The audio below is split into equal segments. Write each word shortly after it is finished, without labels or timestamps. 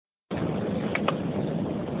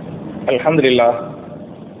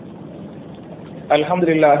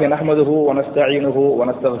அல்ஹம்துலில்லாஹி நஹ்மதுஹு வ நஸ்தஈனுஹு வ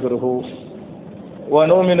நஸ்தக்ஃபிருஹு வ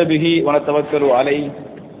நு'மினு பிஹி வ நதவக்கலு அலைஹி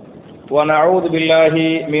வ நஊது பில்லாஹி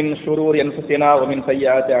மின் ஷுரூரி அன்ஃபுஸினா வ மின்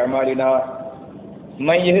ஸய்யிஆத்தி அஅமாலினா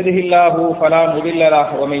மன் யஹ்திஹில்லாஹு ஃபலா முதில்ல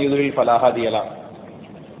லஹு வ மன் யுضلل ஃபலா ஹாதிய லஹு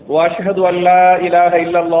வ அஷ்ஹது அன் லா இலாஹா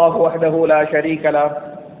இல்லல்லாஹு வஹ்தஹு லா ஷரீக லஹு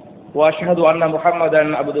வ அஷ்ஹது அன்ன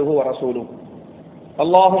முஹம்மதன் அப்துஹு வ ரசூலுஹு.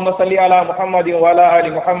 اللهم صل على محمد وعلى آل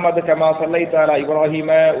محمد كما صليت على إبراهيم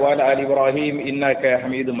وعلى آل إبراهيم إنك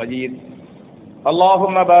حميد مجيد.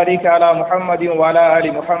 اللهم بارك على محمد وعلى آل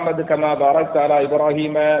محمد كما باركت على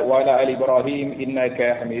إبراهيم وعلى آل إبراهيم إنك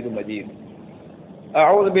حميد مجيد.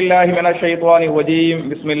 أعوذ بالله من الشيطان الرجيم.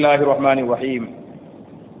 بسم الله الرحمن الرحيم.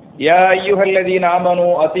 يا أيها الذين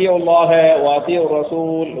آمنوا أطيعوا الله وأطيعوا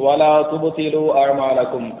الرسول ولا تبطلوا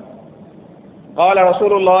أعمالكم. قال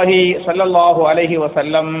رسول الله صلى الله عليه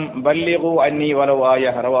وسلم بلغوا عني ولو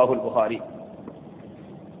آية. رواه البخاري.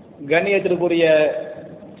 கண்ணியத்திற்குரிய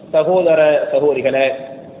சகோதர சகோதரிகளே,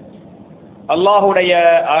 அல்லாஹுடைய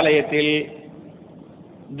ஆலயத்தில்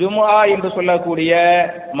ஜும்ஆ என்று சொல்லக்கூடிய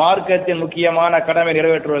மார்க்கத்தின் முக்கியமான கடமை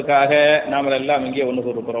நிறைவேற்றுவதற்காக நாம் எல்லாம் இங்கே ஒன்று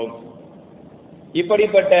கூறுகிறோம்.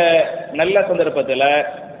 இப்படிப்பட்ட நல்ல சந்தர்ப்பத்தில்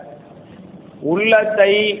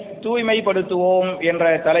உள்ளத்தை தூய்மைப்படுத்துவோம் என்ற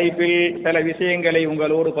தலைப்பில் சில விஷயங்களை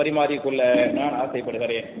உங்களோடு பரிமாறிக்கொள்ள நான்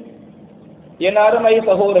ஆசைப்படுகிறேன். என் அருமை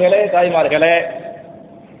சகோதரர்களே, தாய்மார்களே,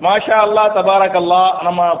 மாஷா அல்லா தபாரக் அல்லா,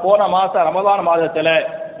 நம்ம போன மாசம் ரமலான் மாதத்துல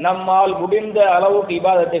நம்மால் முடிந்த அளவுக்கு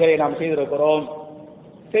இபாதத்துகளை நாம் செய்திருக்கிறோம்.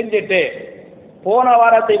 செஞ்சுட்டு போன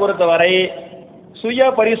வாரத்தை பொறுத்தவரை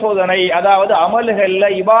சுய பரிசோதனை, அதாவது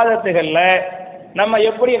அமல்கள்ல இபாதத்துகள்ல நம்ம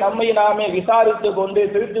எப்படி நம்மை நாமே விசாரித்து கொண்டு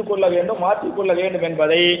திருத்திக் கொள்ள வேண்டும், மாற்றிக்கொள்ள வேண்டும்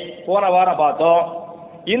என்பதை போன வாரம் பார்த்தோம்.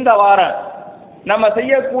 இந்த வாரம் நம்ம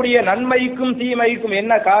செய்யக்கூடிய நன்மைக்கும் தீமைக்கும்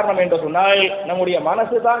என்ன காரணம் என்று சொன்னால் நம்முடைய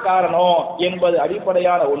மனசு தான் காரணம் என்பது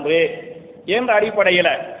அடிப்படையான ஒன்று. என்ற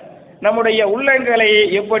அடிப்படையில் நம்முடைய உள்ளங்களை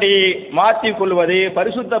எப்படி மாற்றிக் கொள்வது,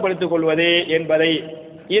 பரிசுத்தப்படுத்திக் கொள்வது என்பதை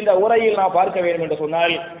இந்த உரையில் நாம் பார்க்க வேண்டும் என்று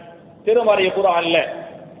சொன்னால், திருமறை குர்ஆன்ல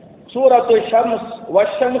சூரத்து ஷம்ஸ்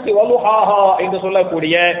வஷ்ஷம்ஸி வதுஹாஹா என்று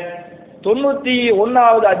சொல்லக்கூடிய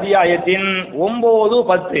 91வது அத்தியாயத்தின் 9,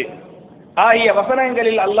 10 ஆகிய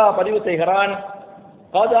வசனங்களில் அல்லாஹ் பதிவு செய்கிறான்.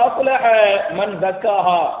 قد أفلح من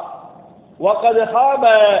زكاها وقد خاب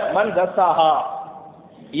من دساها.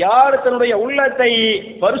 யார் தன்னுடைய உள்ளத்தை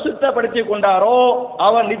பரிசுத்தப்படுத்திக் கொண்டாரோ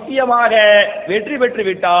அவன் நிச்சயமாக வெற்றி பெற்று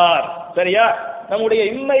விட்டார். சரியா? நம்முடைய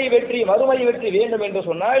இம்மை வெற்றி மறுமை வெற்றி வேண்டும் என்று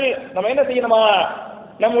சொன்னால் நம்ம என்ன செய்யணுமா?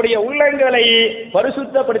 நம்முடைய உள்ளங்களை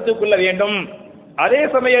பரிசுத்தப்படுத்திக் கொள்ள வேண்டும். அதே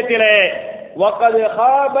சமயத்திலே வகத்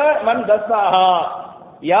ஹாப மன் தஸ்ஸாஹா,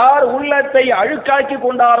 யார் உள்ளத்தை அழுக்காக்கி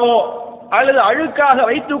கொண்டாரோ அல்லது அழுக்காக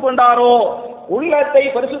வைத்துக் கொண்டாரோ, உள்ளத்தை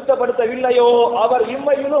பரிசுத்தப்படுத்தவில்லையோ, அவர்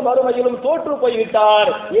இம்மையிலும் மறுமையிலும் தோற்று போய்விட்டார்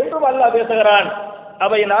என்றும் அல்லாஹ் பேசுகிறான்.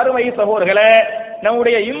 அவையின் அருமை சகோதரர்களே,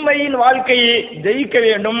 நம்முடைய இம்மையின் வாழ்க்கையை ஜெயிக்க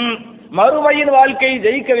வேண்டும், மறுமையின் வாழ்க்கை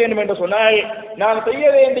ஜெயிக்க வேண்டும் என்று சொன்னால் நாம் செய்ய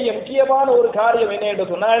வேண்டிய முக்கியமான ஒரு காரியம் என்ன என்று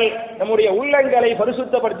சொன்னால் நம்முடைய உள்ளங்களை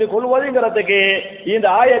பரிசுத்தப்படுத்திக் கொள்வதுங்கிறதுக்கு இந்த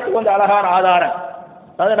ஆயத்துக்கு வந்து அழகான ஆதாரம்.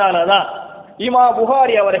 அதனாலதான் இமாம்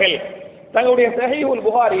புகாரி அவர்கள் தங்களுடைய ஸஹீஹுல்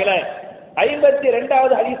புகாரியில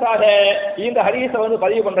 52வது ஹதீஸாக இந்த ஹதீஸை வந்து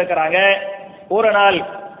பதிவு பண்ணிருக்கிறாங்க. ஒரு நாள்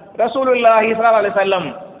ரசூலுல்லாஹி ஸல்லல்லாஹு அலைஹி வஸல்லம்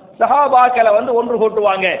சஹாபாக்களை வந்து ஒன்று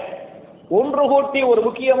கூட்டுவாங்க. ஒன்று கூட்டி ஒரு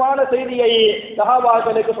முக்கியமான செய்தியை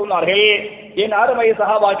சஹாபாக்களுக்கு சொன்னார்கள். என் அருமை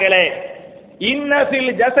சஹாபாக்களே, இன்ன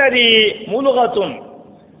ஃபில் ஜஸதி முலுகத்துன்,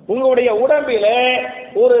 உங்களுடைய உடம்பிலே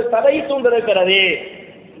ஒரு சதை துண்டு இருக்கிறது.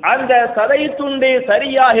 அந்த சதை துண்டு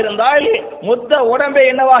சரியாக இருந்தால் மொத்த உடம்பே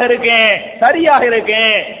என்னவாக இருக்கு? சரியாக இருக்கு.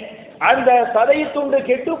 அந்த சதை துண்டு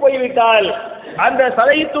கெட்டு போய்விட்டால், அந்த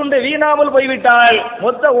சதை துண்டு வீணாமல் போய்விட்டால்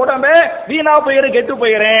மொத்த உடம்பே வீணா போயிரு, கெட்டு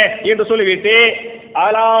போயிரு என்று சொல்லிவிட்டு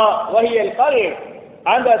அலா வஹியல் கல்,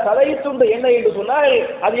 அந்த சதை துண்டு என்ன என்று சொன்னால்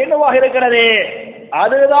அது என்னவாக இருக்கிறது?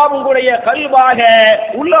 அதுதான் உங்களுடைய கல்வாக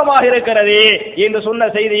உள்ளமாக இருக்கிறது என்று சொன்ன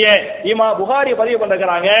செய்தியை இமாம் புகாரி பதிவு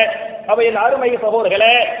பண்ணிருக்கிறாங்க. அவையின் அருமை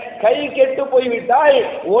சகோதரர்களே, கை கெட்டு போய்விட்டால்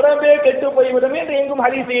உடம்பே கெட்டு போய்விடும் என்று எங்கும்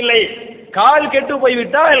ஹதீஸ் இல்லை. கால் கெட்டு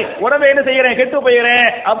போய்விட்டால் உடம்பை என்ன செய்யறேன்? கெட்டு போயிடுறேன்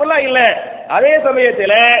அப்படிலாம் இல்லை. அதே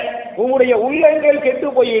சமயத்தில் உங்களுடைய உள்ளங்கள் கெட்டு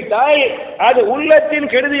போய்விட்டால் அது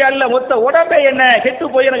உள்ளத்தின் கெடுதி அல்ல, மொத்த உடம்பை என்ன கெட்டு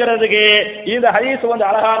போயிருக்கிறதுக்கு இந்த ஹதீஸ் வந்து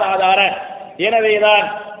அழகான ஆதாரம். எனவேதான்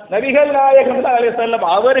நபிகள் நாயகம் ஸல்லல்லாஹு அலைஹி வஸல்லம்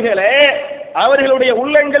அவர்களே அவர்களுடைய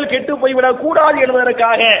உள்ளங்கள் கெட்டு போய்விடக் கூடாது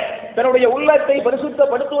என்பதற்காக, தன்னுடைய உள்ளத்தை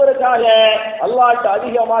பரிசுத்தப்படுத்துவதற்காக அல்லாஹ்ட்ட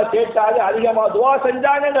அதிகமா கேட்டாங்க, அதிகமா துஆ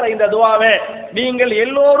செஞ்சாங்கங்கிற இந்த துஆவை நீங்கள்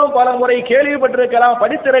எல்லோரும் பல முறை கேள்விப்பட்டிருக்கலாம்,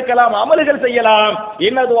 படித்திருக்கலாம், அமல்கள் செய்யலாம்.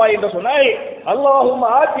 என்ன துஆ என்று சொன்னால்,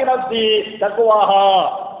 அல்லாஹும்ம ஆத்தி நஃப்ஸி தக்வாஹா,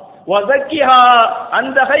 வஸக்கிஹா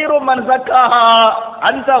அந்த கைரும் மன் ஸக்காஹா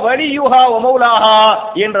அந்த வலியுஹா வ மௌலாஹா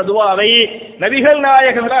என்ற துஆவை நபிகள்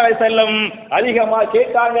நாயகம் ஸல்லல்லாஹு அலைஹி வஸல்லம் அதிகமா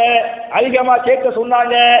கேட்டாங்க, அதிகமா கேட்க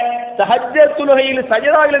சொன்னாங்க. தஹஜ்ஜத் தொழுகையில்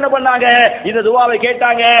சஜதாவில் என்ன பண்ணாங்க? இந்த துஆவை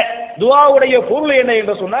கேட்டாங்க. துஆவுடைய பொருள் என்ன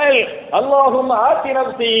என்று சொன்னால், அல்லாஹும்ம ஆத்தி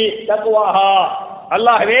நஃப்ஸி தக்வாஹா,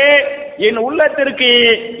 அல்லாஹ்வே என் உள்ளத்திற்கு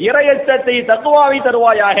இறையச்சத்தை தக்வாவை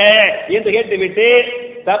தருவாயாக என்று கேட்டுவிட்டு,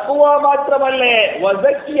 தக்வா மாத்திரமல்ல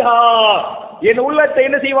வஸக்கிஹா, என் உள்ளத்தை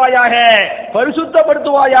என்ன செய்வாயாக?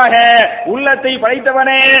 பரிசுத்தப்படுத்துவாயாக. உள்ளத்தை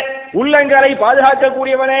படைத்தவனே, உள்ளங்களை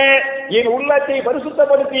பாதுகாக்கக்கூடியவனே, என் உள்ளத்தை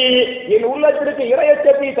பரிசுத்தப்படுத்தி என் உள்ளத்திற்கு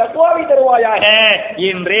இறையச்சத்தை தக்வாவை தருவாயாக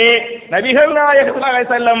என்று நபிகள் நாயகம் ஸல்லல்லாஹு அலைஹி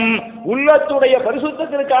வஸல்லம் உள்ளத்துடைய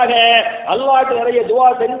பரிசுத்தத்திற்காக அல்லாஹ்வுக்கு நிறைய துஆ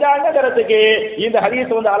செஞ்சாங்கிறதுக்கு இந்த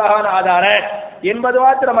ஹதீஸ் அழகான ஆதாரம் என்பது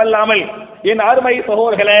மாத்திரமல்லாமல், என் அருமை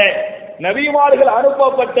சகோதரர்களே, நபிமார்கள்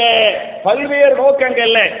அனுப்பப்பட்ட பல்வேறு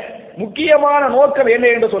நோக்கங்கள்ல முக்கியமான நோக்கம் என்ன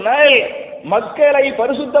என்று சொன்னால், மக்களை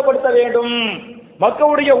பரிசுத்தப்படுத்த வேண்டும்,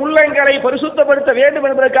 மக்களுடைய உள்ளங்களை பரிசுத்தப்படுத்த வேண்டும்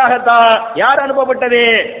என்பதற்காகத்தான் யார் அனுப்பப்பட்டது?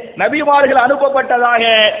 நபிமார்கள் அனுப்பப்பட்டதாக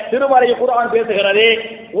திருமறை குர்ஆன் பேசுகிறது.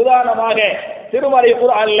 உதாரணமாக திருமறை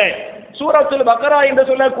குர்ஆன்ல சூரத்துல் பக்ரா என்று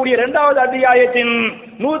சொல்லக்கூடிய 2வது அத்தியாயத்தின்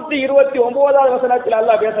 129வது வசனத்தில்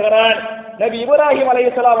அல்லாஹ் பேசுகிறார். நபி இப்ராஹிம்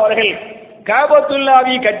அலைஹிஸ்ஸலாம் அவர்கள்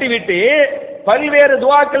காபத்துல்லாவை கட்டிவிட்டு பல்வேறு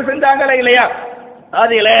துஆக்கள் செஞ்சாங்களா இல்லையா?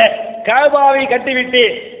 அதில காபாவை கட்டிவிட்டு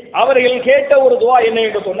அவர்கள் கேட்ட ஒரு துஆ என்ன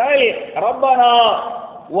என்று சொன்னால், ரப்பனா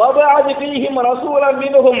வபஅத் ஃபீஹிம் ரசூலன்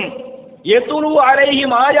மின்ஹும் யத்லு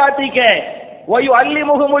அலைஹிம் ஆயாத்திக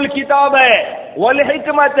வயுஅல்லிமுஹுமுல் கிதாப வல்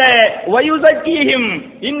ஹிக்மத வயுஸக்கீஹிம்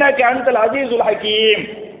இன்னக அன்தல் அஸீஸுல் ஹகீம்.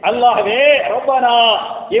 அல்லாஹ்வே, ரப்பனா,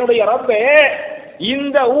 என்னுடைய ரப்பே,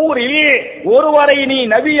 இந்த ஊரில் ஒருவரை நீ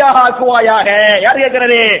நபியாக ஆக்குவாயாக. யார்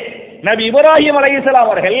கேட்கிறது? நபி இப்ராஹிம் அலைஹிஸ்ஸலாம்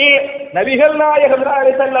அவர்கள் நபிகள் நாயகம் ஸல்லல்லாஹு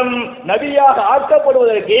அலைஹி வஸல்லம் நபியாக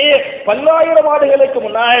ஆக்கப்படுவதற்கு பல்லாயிரம் ஆண்டுகளுக்கு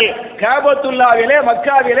முன்னால் காபத்துல்லாவிலே,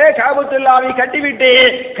 மக்காவிலே காபத்துல்லாவை கட்டிவிட்டு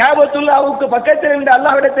காபத்துல்லாவுக்கு பக்கத்தில் இருந்த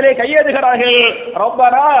அல்லாஹ்விடத்திலே கையேறுகிறார்கள்.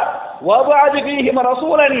 ரப்பனா வபஅத் ஃபீஹிம்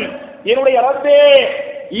ரசூலன், என்னுடைய ரப்பே,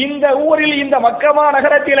 இந்த ஊரில் இந்த மக்கமா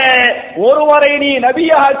நகரத்திலே ஒருவரை நீ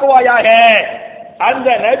நபியாக ஆக்குவாயாக. அந்த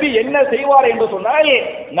நபி என்ன செய்வார் என்று சொன்னால்,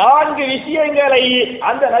 4 விஷயங்களை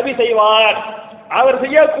அந்த நபி செய்வார். அவர்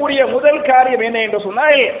செய்யக்கூடிய முதல் காரியம் என்ன என்று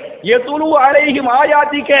சொன்னால், யத்லு அலைஹிம்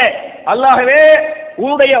ஆயாத்திக, அல்லாஹ்வே,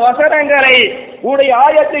 உன்னுடைய வசனங்களை, உன்னுடைய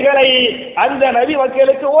ஆயத்துகளை அந்த நபி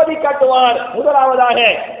மக்களுக்கு ஓதி காட்டுவார் முதலாவதாக.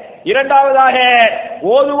 இரண்டாவதாக,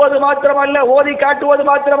 ஓதுவது மாத்திரமல்ல, ஓதி காட்டுவது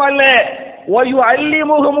மாத்திரமல்ல,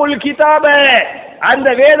 வயுஅல்லிமுஹுமுல் கிதாப, அந்த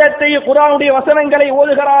வேதத்தை குர்ஆனுடைய வசனங்களை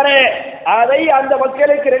ஓதுகிறாரே அதை அந்த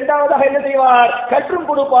மக்களுக்கு இரண்டாவதாக என்ன செய்வார்? கற்றும்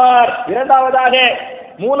கொடுப்பார். இரண்டாவதாக,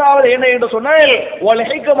 மூணாவது என்ன என்று சொன்னால், வல்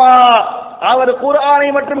ஹிக்மா, அவர் குர்ஆனை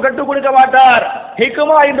மட்டும் கற்றுக் கொடுக்க மாட்டார்,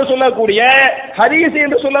 ஹிக்மா என்று சொல்லக்கூடிய, ஹதீஸ்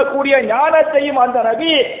என்று சொல்லக்கூடிய ஞானத்தையும் அந்த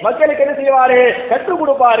நபி மக்களுக்கு என்ன செய்வாரு? கற்றுக்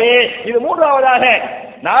கொடுப்பாரு. இது மூன்றாவதாக.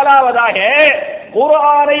 நாலாவதாக,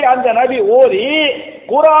 குர்ஆனை அந்த நபி ஓதி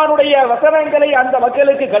குர்ஆனுடைய வசனங்களை அந்த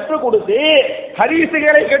மக்களுக்கு கற்றுக் கொடுத்து,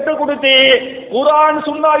 ஹதீஸுகளை கற்றுக் கொடுத்து, குர்ஆன்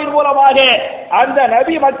சுன்னாவின் மூலமாக அந்த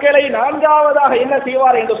நபி மக்களை நான்காவதாக என்ன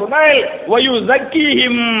செய்வார் என்று சொன்னால்,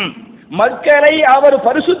 வயுஸக்கீஹிம், மக்களை அவர்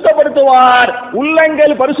பரிசுத்தப்படுத்துவார்.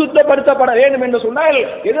 உள்ளங்கள் பரிசுத்தப்படுத்தப்பட வேண்டும் என்று சொன்னால்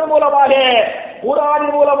இதன் மூலமாக,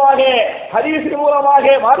 குர்ஆனின் மூலமாக, ஹதீஸின் மூலமாக,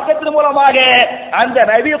 மார்க்கத்தின் மூலமாக அந்த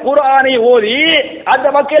நபி குர்ஆனை ஓதி அந்த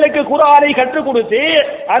மக்களுக்கு குர்ஆனை கற்றுக் கொடுத்து,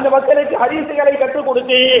 அந்த மக்களுக்கு ஹதீஸுகளை கற்றுக்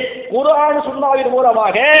கொடுத்து, குர்ஆன் சுன்னாவின்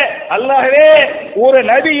மூலமாக அல்லாஹ்வே, ஒரு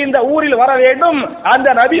நபி இந்த ஊரில் வர வேண்டும், அந்த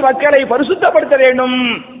நபி மக்களை பரிசுத்தப்படுத்த வேண்டும்.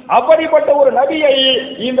 அப்படிப்பட்ட ஒரு நபியை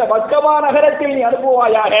இந்த மக்கமா நகரத்தில் நீ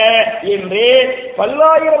அனுப்புவாயாக என்று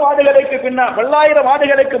பல்லாயிரம்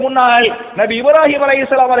ஆண்டுகளுக்கு முன்னால் நபி இப்ராஹிம்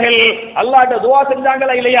அலைஹிஸ்ஸலாம் அவர்கள் அல்லாஹ்ட்ட துஆ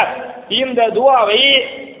செஞ்சாங்களா இல்லையா? இந்த துஆவை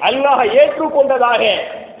அல்லாஹ் ஏற்றுக்கொண்டதாக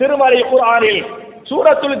திருமறை குர்ஆனில்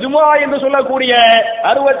சூரத்துல் ஜுமுஆ என்று சொல்லக்கூடிய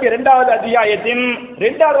 62வது அத்தியாயத்தின்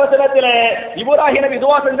 2வது வசனத்திலே இப்ராஹிம் நபி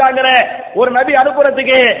துஆ செஞ்சாங்க. ஒரு நபி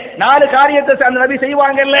அனுப்புறதுக்கு 4 காரியத்தை அந்த நபி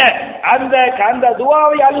செய்வாங்கல்ல, அந்த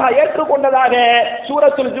துஆவை அல்லாஹ் ஏற்றுக்கொண்டதாக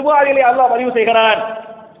சூரத்துல் ஜுமுஆவிலே அல்லாஹ் பதிவு செய்கிறான்.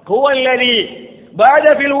 ஹுவல்லதி பஅத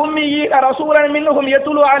ஃபில் உம்மiyyin ரசூலன் மின்ஹும்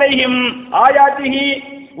யத்லு அலைஹிம் ஆயாத்திஹி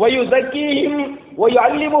வயுஸக்கீஹிம்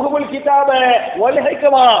வயுஅல்லிமுஹுமுல் கிதாப வல்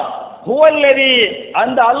ஹிக்மா. ஹுவல்லதி,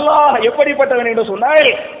 அந்த அல்லாஹ் எப்படிப்பட்டவன் என்று சொன்னால்,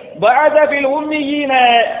 பஅத ஃபில் உம்மiyyin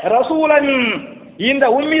ரசூலன், இந்த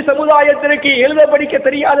உம்மி சமுதாயத்திற்கு, எழுத படிக்க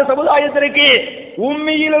தெரியாத சமுதாயத்திற்கு,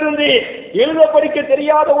 உம்மியிலிருந்து எழுத படிக்க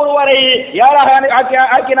தெரியாத ஒருவரை யாராக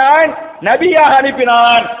ஆக்கினான்? நபியாக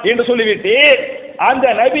அனுப்பினான் என்று சொல்லிவிட்டு, அந்த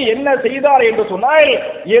நபி என்ன செய்தார் என்று சொன்னால்,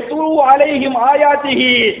 யத்லு அலைஹிம்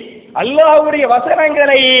ஆயாத்திஹி, அல்லாஹ்வுடைய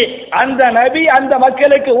வசனங்களை அந்த நபி அந்த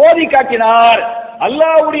மக்களுக்கு ஓதி காட்டினார்.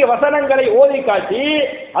 அல்லாஹ்வுடைய வசனங்களை ஓதி காட்டி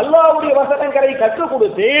அல்லாஹ்வுடைய வசனங்களை கற்றுக்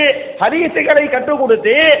கொடுத்து ஹதீஸுகளை கற்றுக்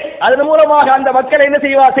கொடுத்து அதன் மூலமாக அந்த மக்களை என்ன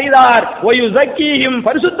செய்தார்? வயுஸக்கீஹிம்,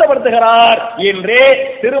 பரிசுத்தப்படுத்துகிறார் என்று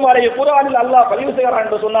திருமறை குர்ஆனில் அல்லாஹ் பதிவு செய்கிறார்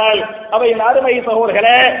என்று சொன்னால், அவை அருமை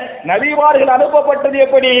சகோதரர்களே, நபிமார்கள் அனுப்பப்பட்டது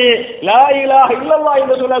எப்படி லா இலாஹ இல்லல்லாஹ்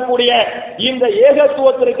என்று சொல்லக்கூடிய இந்த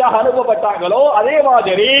ஏகத்துவத்திற்காக அனுப்பப்பட்டாங்களோ அதே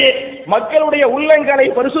மாதிரி மக்களுடைய உள்ளங்களை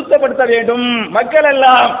பரிசுத்தப்படுத்த வேண்டும். மக்கள்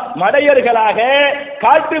எல்லாம் மடையர்களாக,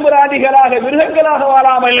 காட்டு மிராண்டிகளாக, மிருகங்களாக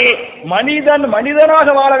வாழாமல் மனிதனாக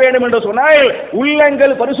வாழ வேண்டும் என்று சொன்னால்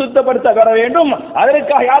உள்ளங்கள் பரிசுத்தப்படுத்தப்பட வேண்டும்.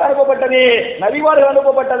 அதற்காக யார் அனுப்பப்பட்டது? நபிமார்கள்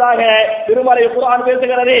அனுப்பப்பட்டதாக திருமறை குர்ஆன்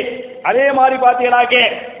பேசுகிறது. அதே மாதிரி பார்த்தீங்கன்னாக்க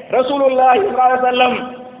ரசூலுல்லாஹி ஸல்லல்லாஹு அலைஹி வஸல்லம்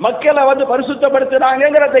மக்களை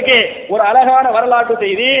பரிசுத்தப்படுத்தினாங்கிறதுக்கு ஒரு அழகான வரலாற்று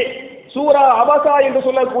செய்தி. சூரா அபஸா என்று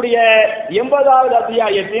சொல்லக்கூடிய 80வது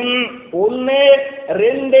அத்தியாயத்தின் 1,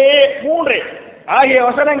 2, 3 ஆகிய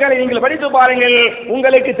வசனங்களை நீங்கள் படித்து பாருங்கள்.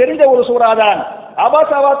 உங்களுக்கு தெரிந்த ஒரு சூறாதான்.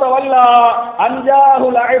 அபஸ வ தவல்லா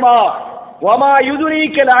அன்ஜாஹுல் அஹ்மா வமா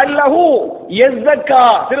யுத்ரீக லஅல்லஹு யஸ்ஸக்கா.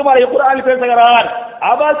 திருமறை குர்ஆனில் பேசுகிறார்.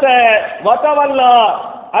 அபஸ வ தவல்லா,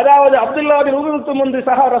 அதாவது அப்துல்லாஹ் பின் உபை மக்தூம் வந்து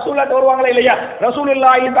சஹா ரசூலுல்லாஹ் வருவாங்களா இல்லையா?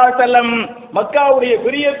 ரசூலுல்லாஹி ஸல்லல்லாஹு அலைஹி வஸல்லம் மக்காவுடைய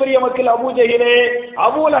பெரிய பெரிய மக்கள், அபூ ஜஹில்,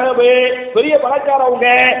 அபூ லஹப், பெரிய பணக்காரவங்க,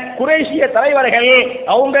 குறைஷிய தலைவர்கள்,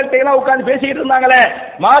 அவங்கள்ட்ட எல்லாம் உட்கார்ந்து பேசிட்டு இருந்தாங்களே,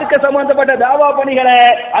 மார்க்க சம்பந்தப்பட்ட தாவா பணிகளை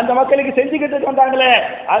அந்த மக்களுக்கு செஞ்சுக்கிட்டு வந்தாங்களே.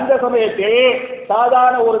 அந்த சமயத்தில்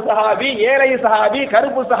சாதாரண ஒரு சஹாபி, ஏழை சஹாபி,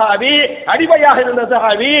 கருப்பு சஹாபி, அடிமையாக இருந்த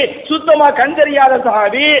சஹாபி, சுத்தமா கண்டறியாத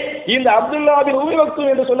சஹாபி, இந்த அப்துல்லாஹ் பின் உபை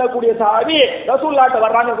மக்தூம் என்று சொல்லக்கூடிய சஹாபி ரசூலுல்லாஹ்ட்ட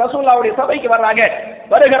வர்றாங்க. ரசூலுல்லாஹ்வுடைய சபைக்கு வர்றாங்க.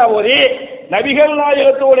 வருகிற போது நபிகள்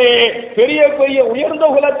நாயகத்தோடு பெரிய பெரிய உயர்ந்த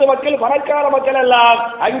குலத்து மக்கள், பணக்கார மக்கள் எல்லாம்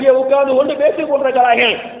அங்கே உட்கார்ந்து கொண்டு பேசிக்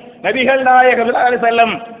கொண்டிருக்கிறார்கள். நபிகள் நாயகம் ஸல்லல்லாஹு அலைஹி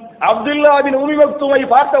வஸல்லம் அப்துல்லாஹ் பின் உபை மக்தூமை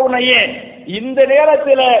பார்த்த உடனே இந்த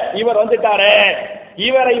நேரத்தில் இவர் வந்துட்டாரே,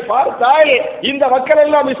 இவரை பார்த்தால் இந்த மக்கள்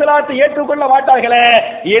எல்லாம் இஸ்லாத்தை ஏற்றுக்கொள்ள மாட்டார்களே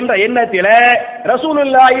என்ற எண்ணத்தில்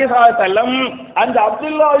ரசூலுல்லாஹி ஸல்லல்லாஹு அலைஹி வஸல்லம் அந்த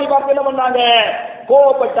அப்துல்லாஹை பார்த்து என்ன பண்ணாங்க?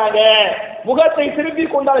 கோபப்பட்டாங்க, முகத்தை திருப்பி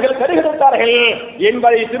கொண்டார்கள், கடுகெடுத்தார்கள்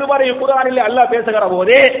என்பதை திருமறை குர்ஆனில் அல்லாஹ் பேசுகிற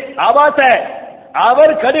போது அபஸ,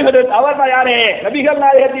 அவர் கடுகெடுத்தார். அவர் யாரே? நபிகள்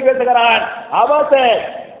நாயகத்தை பேசுகிறார். அபஸ,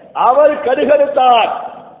 அவர் கடுகெடுத்தார்.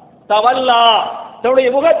 தவல்லா, தன்னுடைய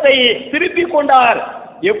முகத்தை திருப்பிக் கொண்டார்.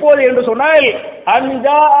 எப்போது என்று சொன்னால்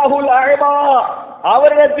அன்ஜாஹுல் அஹ்மா,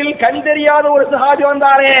 அவரிடத்தில் கண் தெரியாத ஒரு சஹாபி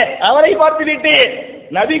வந்தாரே, அவரை பார்த்துவிட்டு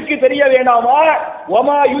நபிக்கு தெரிய வேண்டாமா?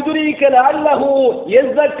 வமா யுத்ரீக லஅல்லஹு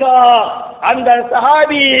யஸ்ஸக்கா, அந்த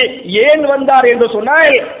சஹாபி ஏன் வந்தார் என்று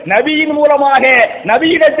சொன்னால் நபியின் மூலமாக,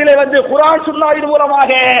 நபியிடத்திலே வந்து குர்ஆன் சுன்னாவின்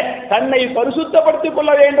மூலமாக தன்னை பரிசுத்தப்படுத்திக்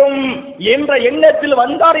கொள்ள வேண்டும் என்ற எண்ணத்தில்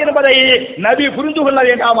வந்தார் என்பதை நபி புரிந்து கொள்ள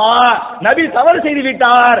வேண்டாமா? நபி தவறு செய்து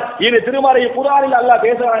விட்டார் இது திருமறை குர்ஆனில் அல்லாஹ்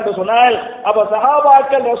பேசுகிறான் என்று சொன்னால், அப்ப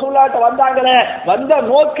சஹாபாக்கள் ரசூலுல்லாஹ்ட்ட வந்தாங்களே, வந்த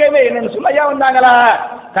நோக்கமே என்னன்னு சொல்லையா வந்தாங்களா?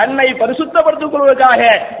 தன்னை பரிசுத்தப்படுத்திக் கொள்வதற்காக,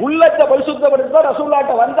 உள்ளத்தை பரிசுத்தப்படுத்த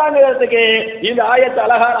ரசூலுல்லாஹ்ட்ட வந்தாங்கிறதுக்கு இந்த ஆயத்து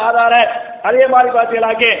அழகான ஆதாரம். அதே மாதிரி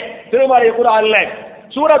பார்த்தீங்களாக்க திருமறை குர்ஆன்ல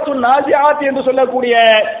சூரத்துன் நாசிஆத் என்று சொல்லக்கூடிய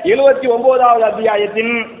 79வது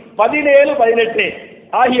அத்தியாயத்தின் 17, 18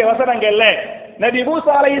 ஆகிய வசனங்கள்ல நபி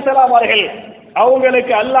மூசா அலைஹிஸ்ஸலாம் அவர்கள்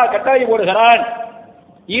அவங்களுக்கு அல்லாஹ் கட்டளை போடுகிறான்.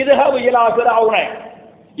 இத்ஹபு இலா ஃபிரௌன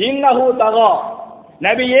இன்னஹு தகா,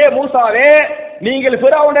 நபியே மூசாவே நீங்கள்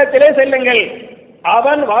ஃபிரௌனிடத்திலே செல்லுங்கள்,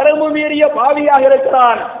 அவன் வரம்பு மீறிய பாவியாக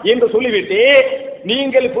இருக்கிறான் என்று சொல்லிவிட்டு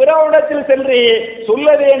நீங்கள் ஃபிரௌனிடத்தில் சென்று சொல்ல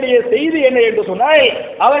வேண்டிய செய்தி என்ன என்று சொன்னால்,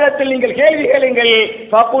 அவரிடத்தில் நீங்கள் கேள்வி கேளுங்கள்.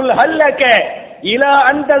 ஃபகுல் ஹல்லக இலா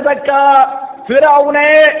அன் தஸக்கா, ஃபிரௌனே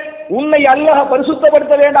உன்னை அல்லாஹ்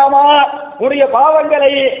பரிசுத்தப்படுத்த வேண்டாமா? உன்னுடைய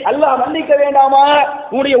பாவங்களை அல்லாஹ் மன்னிக்க வேண்டாமா?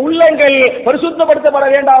 உன்னுடைய உள்ளங்கள் பரிசுத்தப்படுத்தப்பட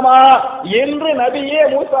வேண்டாமா என்று நபியே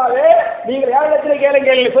மூசாவே நீங்கள் யாரிடத்திலே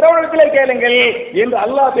கேளுங்கள்? ஃபிரௌனிடத்திலே கேளுங்கள் என்று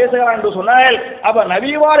அல்லாஹ் பேசுகிறான் என்று சொன்னால், அப்ப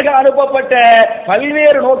நபிமார்கள் அனுப்பப்பட்ட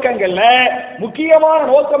பல்வேறு நோக்கங்கள்ல முக்கியமான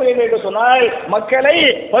நோக்கம் என்ன என்று சொன்னால் மக்களை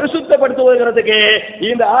பரிசுத்தப்படுத்துவதற்கு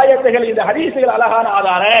இந்த ஆயத்துகள், இந்த ஹதீஸுகள் அழகான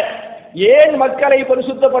ஆதாரம். ஏன் மக்களை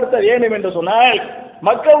பரிசுத்தப்படுத்த வேண்டும் என்று சொன்னால்,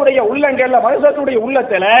 மக்களுடைய உள்ளங்கள்ல, மனுஷனுடைய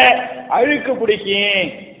உள்ளத்துல அழுக்கு பிடிக்கும்,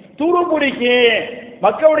 துரு பிடிக்கும்.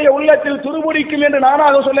 மக்களுடைய உள்ளத்தில் துருபிடிக்கும் என்று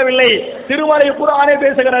நானாக சொல்லவில்லை, திருமறை குர்ஆனே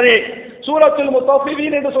பேசுகிறது. சூரத்துல்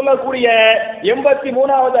முத்தஃபிஃபீன் என்று சொல்லக்கூடிய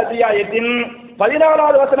 83வது அத்தியாயத்தின்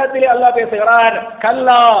 14வது வசனத்திலே அல்லாஹ் பேசுகிறார்.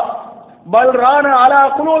 கல்லா பல் ரான அலா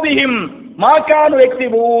குலூபிஹிம் மா கானு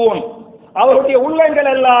யக்திபூன், அவருடைய உள்ளங்கள்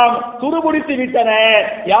எல்லாம் துருபுடித்து விட்டன.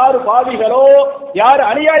 யார் பாவிகளோ, யார்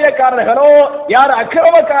அநியாயக்காரர்களோ, யார்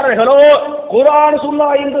அக்கிரமக்காரர்களோ, குர்ஆன் சுன்னா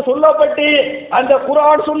என்று சொல்லப்பட்டு அந்த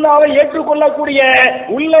குர்ஆன் சுன்னாவை ஏற்றுக்கொள்ளக்கூடிய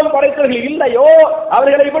உள்ளம் படைத்தவர்கள் இல்லையோ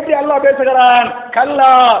அவர்களை பற்றி அல்லாஹ் பேசுகிறான்.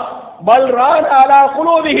 கல்லா பல் ரான அலா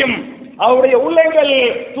குலூபிஹிம், அவருடைய உள்ளங்கள்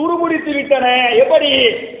துருபிடித்து விட்டன.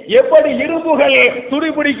 எப்படி இரும்புகள்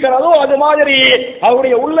துருபிடிக்கிறதோ அது மாதிரி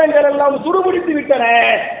அவருடைய உள்ளங்கள் எல்லாம் துருபிடித்து விட்டன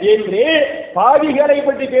என்று பாவிகளை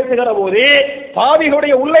பற்றி பேசுகிற போது,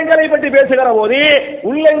 பாவிகளுடைய உள்ளங்களை பற்றி பேசுகிற போது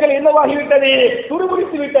உள்ளங்கள் என்னவாகிவிட்டது?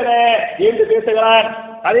 துருபிடித்து விட்டன என்று பேசுகிறான்.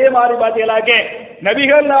 அதே மாதிரி பார்த்தீங்களாக்க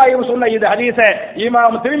நபிகள் நாயகம் சொன்ன இந்த ஹதீஸ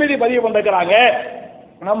இமாம் திருமிதி பதிவு பண்ணிருக்கிறாங்க.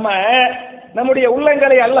 நம்முடைய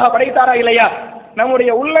உள்ளங்களை அல்லாஹ் படைத்தாரா இல்லையா?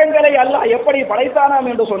 நம்முடைய உள்ளங்களை அல்லாஹ் எப்படி படைத்தானாம்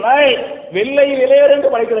என்று சொன்னால் வெள்ளை வெளியேறு என்று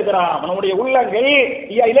படைத்திருக்கிறான். நம்முடைய உள்ளங்கள்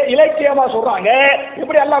இலக்கியமா சொல்றாங்க.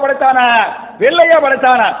 எப்படி அல்லாஹ் படைத்தானா? வெள்ளையா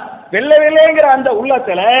படைத்தானா? வெள்ளை வெள்ளைங்கிற அந்த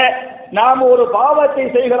உள்ளத்துல நாம் ஒரு பாவத்தை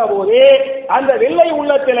செய்கிற போது அந்த வெள்ளை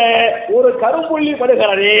உள்ளத்துல ஒரு கரும்புள்ளி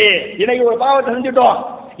படுகிறது. இன்னைக்கு ஒரு பாவத்தை செஞ்சுட்டோம்,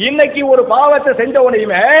 இன்னைக்கு ஒரு பாவத்தை செஞ்ச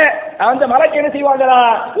உடனே அந்த மலைக்கு என்ன செய்வாங்களா?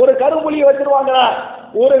 ஒரு கரும்புள்ளியை வச்சிருவாங்களா?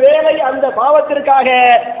 ஒருவேளை அந்த பாவத்திற்காக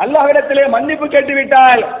அல்லாஹ்விடத்திலே மன்னிப்பு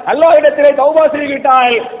கேட்டுவிட்டால், அல்லாஹ்விடத்திலே தௌபா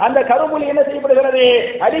செய்துவிட்டால் அந்த கரும்புள்ளி என்ன செய்யப்படுகிறது?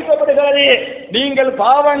 அடிக்கப்படுகிறது. நீங்கள்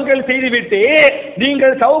பாவங்கள் செய்துவிட்டு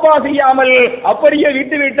நீங்கள் தௌபா செய்யாமல் அப்படியே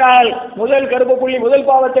விட்டுவிட்டால் முதல் கருப்பு புள்ளி முதல்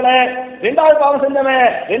பாவத்தில், இரண்டாவது பாவம் செஞ்சவன்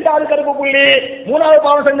இரண்டாவது கருப்பு புள்ளி, மூணாவது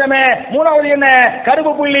பாவம் செஞ்சவன் மூணாவது என்ன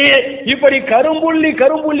கருப்பு புள்ளி, இப்படி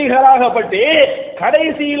கரும்புள்ளிகளாகப்பட்டு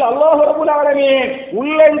கடைசியில் அல்லாஹ் ரப்பல் ஆலமீன்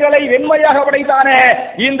உள்ளங்களை வெண்மையாக படைத்தானே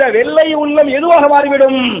இந்த வெள்ளை உள்ளம் எதுவாக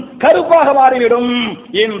மாறிவிடும்? கருப்பாக மாறிவிடும்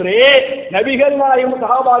என்று நபிகள் நாயகம்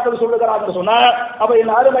சஹாபாக்கள் சொல்லுகிறார் என்று சொன்னார். அப்ப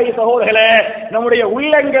என் அருமை சகோதரர்களே, நம்முடைய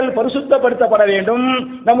உள்ளங்கள் பரிசுத்தப்படுத்தப்பட வேண்டும்.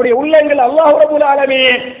 நம்முடைய உள்ளங்கள் அல்லாஹ் ரப்பல்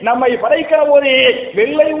ஆலமீன் நம்மை படைக்கிற போது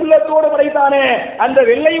வெள்ளை உள்ளத்தோடு படைத்தானே அந்த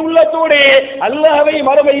வெள்ளை உள்ளத்தோடு அல்லாஹ்வை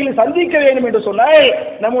மறுமையில் சந்திக்க வேண்டும் என்று சொன்னால்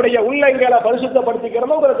நம்முடைய உள்ளங்களை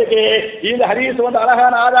பரிசுத்தப்படுத்திக்கிறோம்ங்கிறதுக்கு இந்த ஹதீஸ் வந்து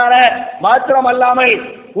அழகான ஆதார. மாத்திரம் அல்லாமல்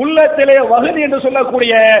உள்ளத்திலே வகுதி என்று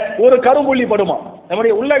சொல்லக்கூடிய ஒரு கரும்புள்ளி படுமா?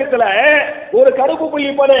 நம்முடைய உள்ளத்துல ஒரு கருப்பு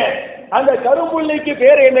புள்ளி படு. அந்த கரும்புள்ளிக்கு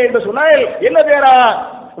பேர் என்ன என்று சொன்னால் என்ன பேரா?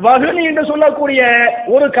 வகுனி என்று சொல்லக்கூடிய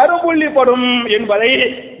ஒரு கரும்புள்ளி படும் என்பதை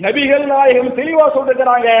நபிகள் நாயகம் தெளிவா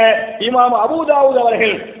சொல்லிருக்கிறாங்க. இமாம் அபூதாவூத்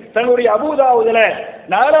அவர்கள் தன்னுடைய அபூதாவூதுல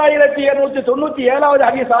 4297வது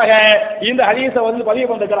ஹதீஸாக இந்த ஹதீஸை வந்து பதிவு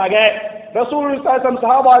பண்ணிருக்கிறாங்க. ரசூல்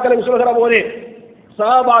சஹாபாக்களுக்கு சொல்கிற போது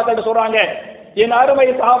சஹாபாக்கள் சொல்றாங்க, என் அருமை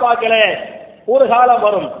சஹாபாக்களே, ஒரு காலம்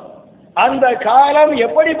வரும், அந்த காலம்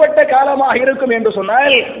எப்படிப்பட்ட காலமாக இருக்கும் என்று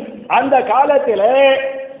சொன்னால் அந்த காலத்தில்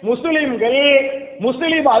முஸ்லிம்கள்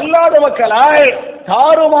முஸ்லிம் அல்லாத மக்களால்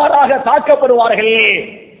தாறுமாறாக தாக்கப்படுவார்கள்,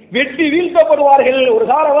 வெட்டி வீழ்த்தப்படுவார்கள். ஒரு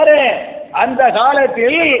காலம் வரும், அந்த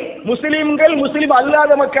காலத்தில் முஸ்லிம்கள் முஸ்லிம்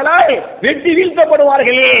அல்லாத மக்களால் வெட்டி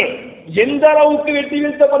வீழ்த்தப்படுவார்கள். எந்த அளவுக்கு வெட்டி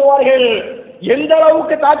வீழ்த்தப்படுவார்கள், எந்த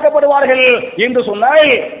அளவுக்கு தாக்கப்படுவார்கள் என்று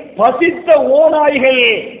சொன்னால் பசித்த ஓநாய்கள்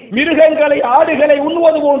மிருகங்களை ஆடுகளை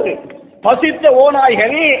உண்ணுவது போன்று, பசித்த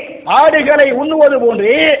ஓநாய்கள் ஆடுகளை உண்ணுவது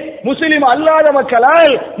போன்று முஸ்லிம் அல்லாத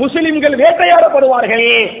மக்களால் முஸ்லிம்கள் வேட்டையாடப்படுவார்கள்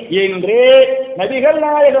என்று நபிகள்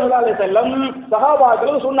நாயகம் ஸல்லல்லாஹு அலைஹி வஸல்லம்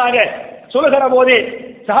சஹாபாக்கள் சொன்னாங்க. சொல்லுகிற போது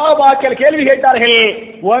சஹாபாக்கள் கேள்வி கேட்டார்கள்,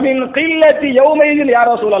 வமின் கில்லத்தி யௌமைதின் யா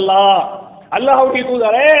ரசூலல்லாஹ், அல்லாஹ்வுடைய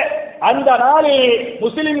தூதரே, அந்த நாளில்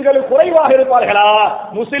முஸ்லிம்கள் குறைவாக இருப்பார்களா?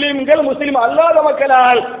 முஸ்லிம்கள் முஸ்லிம் அல்லாத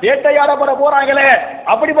மக்களால் வேட்டையாடப்பட போறாங்களே,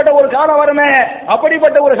 அப்படிப்பட்ட ஒரு காலம் வருமே,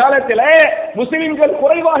 அப்படிப்பட்ட ஒரு காலத்தில் முஸ்லிம்கள்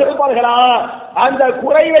குறைவாக இருப்பார்களா? அந்த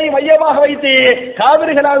குறைவை மையமாக வைத்து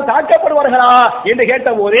காவிரிகளால் தாக்கப்படுவார்களா என்று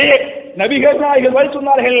கேட்டபோது நபிகள் நாயகம்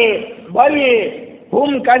சொன்னார்கள், பல்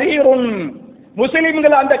ஹும் கதீருன்,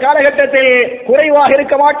 முஸ்லிம்கள் அந்த காலகட்டத்தில் குறைவாக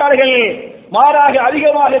இருக்க மாட்டார்கள், மாறாக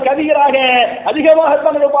அதிகமாக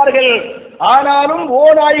அதிகமாகத்தான் இருப்பார்கள். ஆனாலும்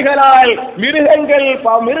ஓநாய்களால்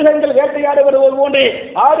மிருகங்கள் வேட்டையாடப்படுவது போன்று,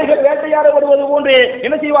 ஆடுகள் வேட்டையாடப்படுவது போன்று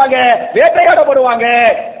என்ன செய்வாங்க? வேட்டையாடப்படுவாங்க.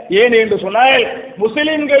 ஏன் என்று சொன்னால்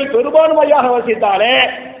முஸ்லிம்கள் பெரும்பான்மையாக வசித்தாலே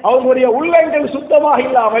அவர்களுடைய உள்ளங்கள் சுத்தமாக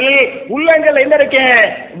இல்லாமல் உள்ளங்கள் என்ன இருக்கேன்?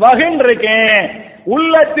 வகின் இருக்கேன்.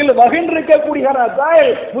 உள்ளத்தில் வகின்றிருக்கக்கூடிய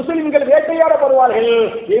முஸ்லிம்கள் வேட்டையாடப்படுவார்கள்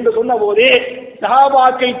என்று சொன்ன போது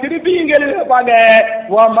சஹாபாக்கள் திருப்பியும் கேள்வி கேட்பாங்க,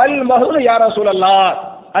 வமல் மஹ்னு யா ரசூலல்லாஹ்,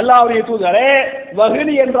 அல்லாஹ்வுடைய தூதரே,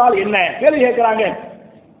 வஹ்னி என்றால் என்ன கேள்வி கேட்கிறாங்க.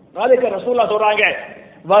 அதுக்கு ரசூலுல்லாஹ் சொல்றாங்க,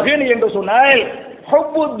 வஹ்னி என்று சொன்னால்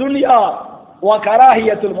ஹுப்பு துன்யா வ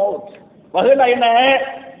கராஹியத்துல் மௌத். வஹ்னா என்ன?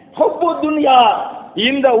 ஹுப்பு துன்யா,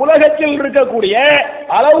 இந்த உலகத்தில் இருக்கக்கூடிய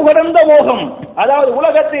அளவு கடந்த மோகம், அதாவது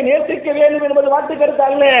உலகத்தை நேசிக்க வேண்டும் என்பது மாற்று கருத்து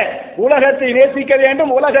அல்ல. உலகத்தை நேசிக்க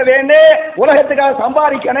வேண்டும், உலக வேண்டும், உலகத்துக்காக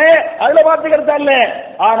சம்பாதிக்கணும், அதுல மாற்று கருத்து அல்ல.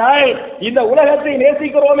 ஆனால் இந்த உலகத்தை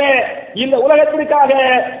நேசிக்கிறோமே, இந்த உலகத்திற்காக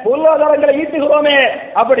பொருளாதாரங்களை ஈட்டுகிறோமே,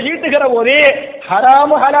 அப்படி ஈட்டுகிற போது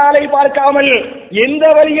ஹராமு ஹலாலை பார்க்காமல் எந்த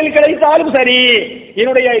வழியில் கிடைத்தாலும் சரி,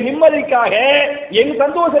 என்னுடைய நிம்மதிக்காக, என்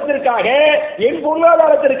சந்தோஷத்திற்காக, என்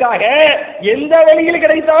பொருளாதாரத்திற்காக எந்த வழியில்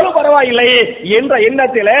கிடைத்தாலும் பரவாயில்லை என்ற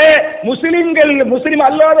எண்ணத்தில் முஸ்லிம்கள், முஸ்லிம்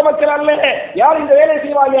அல்லாத மக்கள் அல்ல யார் இந்த வேலை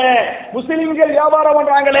செய்வாங்க? முஸ்லிம்கள் வியாபாரம்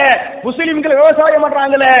பண்றாங்களே, முஸ்லிம்கள் விவசாயம்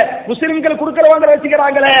பண்றாங்களே, முஸ்லிம்கள் குடுக்கற வாங்க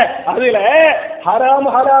வச்சுக்கிறாங்களே, அதுல ஹராம்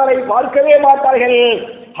ஹலாலை பார்க்கவே மாட்டார்கள்,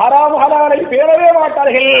 ஹராம் ஹலாலை பேணவே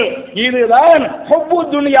மாட்டார்கள். இதுதான் ஹுப்பு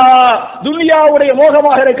துன்யா, துன்யாவுடைய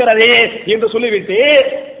மோகமாக இருக்கிறது என்று சொல்லிவிட்டு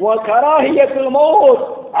வ கராஹியத்துல் மௌத்,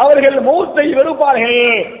 அவர்கள் மௌத்தை வெறுப்பார்கள்.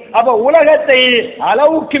 அப்ப உலகத்தை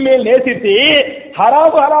அளவுக்கு மேல் நேசித்து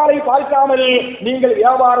ஹராம் ஹலாலை பார்க்காமல் நீங்கள்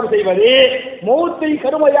வியாபாரம் செய்வது, மௌத்தை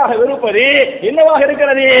கடுமையாக வெறுப்பது என்னவாக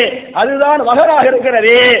இருக்கிறது? அதுதான் வகனாக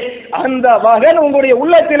இருக்கிறது. அந்த வகன் உங்களுடைய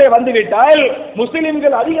உள்ளத்திலே வந்துவிட்டால்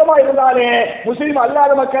முஸ்லிம்கள் அதிகமா இருந்தாலே முஸ்லிம்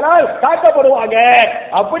அல்லாத மக்களால் தாக்கப்படுவாங்க.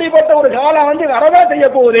 அப்படிப்பட்ட ஒரு காலம் வரவே செய்ய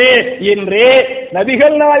போகுது என்று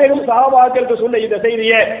நபிகள் நாயகம் சஹாபாக்களுக்கு சொன்ன இந்த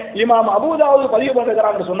செய்தியை இமாம் அபூதாவூத் பதிவு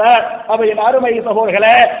பண்ணுகிறாங்க சொன்னார். அப்ப என் அருமை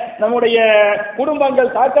சகோதரர்களே, நம்முடைய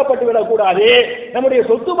குடும்பங்கள் தாக்கப்பட்டு விடக்கூடாது, நம்முடைய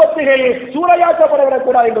சொத்து பத்துகள் சூறையாக்கப்பட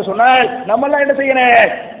விடக்கூடாது என்று சொன்னால் நம்ம எல்லாம் என்ன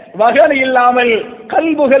செய்யணும்? வகன் இல்லாமல்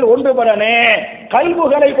கல்புகள் ஒன்றுபடனே,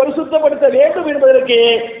 கல்புகளை பரிசுத்தப்படுத்த வேண்டும் என்பதற்கு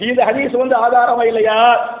இந்த ஹதீஸ் ஆதாரமா இல்லையா?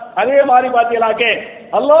 அதே மாதிரி பார்த்தீங்களாக்க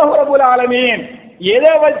அல்லாஹ் ரப்பல் ஆலமீன்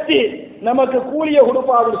எதை வச்சு நமக்கு கூலிய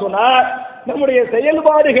கொடுப்பான்னு சொன்னா, நம்முடைய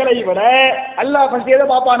செயல்பாடுகளை விட அல்லாஹ் ஃபர்ஸ்ட் எதை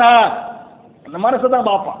பார்ப்பானா? மனசை தான்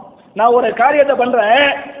பார்ப்பான். நான் ஒரு காரியத்தை பண்றேன்,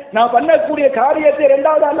 நான் பண்ணக்கூடிய காரியத்தை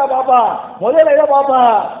இரண்டாவது அல்லாஹ் பார்ப்பான், முதல்ல எதை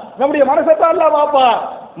பார்ப்பான்? நம்முடைய மனசை தான் அல்லாஹ் பார்ப்பான்.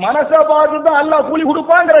 மனசை பார்த்து தான் அல்லாஹ் கூலி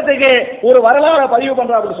கொடுப்பாங்கிறதுக்கு ஒரு வரலாறு பதிவு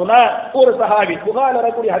பண்றாரு சொன்னா, ஒரு சஹாபி, புகார்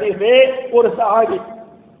வரக்கூடிய ஹதீஸ், ஒரு சஹாபி,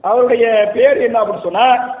 அவருடைய பேர் என்ன அப்படின்னு சொன்னா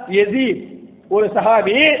யஸீத். ஒரு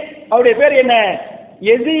சஹாபி, அவருடைய பேர் என்ன?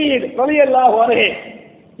 யஸீத் ரலியல்லாஹு அன்ஹு.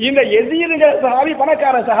 இந்த யஸீத்ங்கிற சஹாபி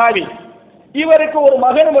பணக்கார சஹாபி. இவருக்கு ஒரு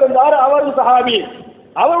மகனும் இருந்தார், அவரும் சஹாபி.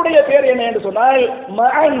 அவருடைய பேர் என்ன என்று சொன்னால்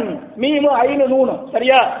மஅன், மீமு ஐனு நூனு,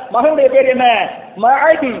 சரியா? மகனுடைய பேர் என்ன?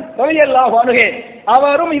 மஅன் ரலியல்லாஹு அன்ஹு.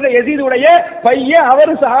 அவரும் இந்த யஸீதுடைய பையன்,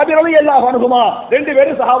 அவரும் சஹாபி ரலியல்லாஹு அன்ஹுமா, ரெண்டு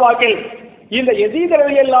பேரும் சஹாபாக்கள். இந்த யஸீத்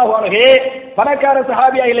ரலியல்லாஹு அன்ஹு பணக்கார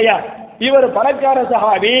சஹாபியா இல்லையா? இவர் பணக்கார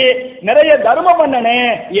சஹாபி, நிறைய தர்மம் பண்ணனே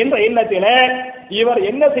என்ற எண்ணத்தில் இவர்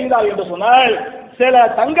என்ன செய்தார் என்று சொன்னால், சில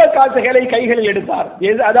தங்க காசுகளை கைகளில் எடுத்தார்.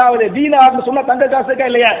 அதாவது தீனார்னு சொன்ன தங்க காசுக்கா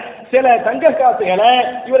இல்லையா, சில தங்க காசுகளை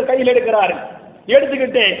இவர் கையில் எடுக்கிறார்.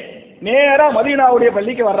 எடுத்துக்கிட்டு நேரா மதீனாவுடைய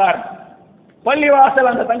பள்ளிக்கு வர்றார்.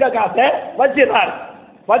 பள்ளிவாசல் அந்த தங்க காசை வச்சிருந்தார்.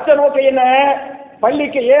 வச்ச நோக்கம் என்ன?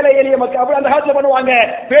 பள்ளிக்கு ஏழை எளிய மக்கள், அப்படி அந்த காலத்துல பண்ணுவாங்க,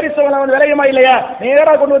 பேரிசவன் விளையுமா இல்லையா,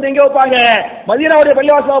 நேரா கொண்டு வந்து எங்க வைப்பாங்க? மதீனாவுடைய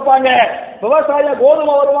பள்ளிவாசல் வைப்பாங்க. விவசாய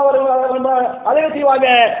கோதுமை வருமா அதை செய்வாங்க,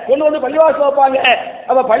 கொண்டு வந்து பள்ளிவாசல் வைப்பாங்க.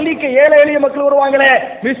 அப்ப பள்ளிக்கு ஏழை எளிய மக்கள் வருவாங்களே,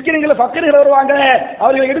 மிஸ்கின்கள் பக்கர்கள் வருவாங்க,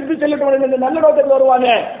 அவர்களை எடுத்து செல்லட்டும் நல்ல நோக்கத்தில் வருவாங்க.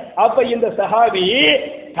 அப்ப இந்த சஹாபி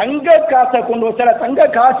தங்க காசை கொண்டு சில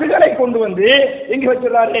தங்க காசுகளை கொண்டு வந்து எங்க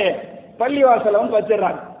வச்சிடறாரு? பள்ளிவாசல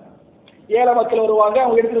வச்சிடறாரு. ஏழை மக்கள் வருவாங்க,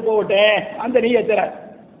 அவங்க எடுத்துட்டு போகட்டேன் அந்த நீயத்தை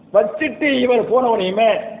வச்சுட்டு இவர்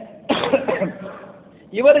போனவனையுமே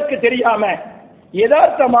இவருக்கு தெரியாம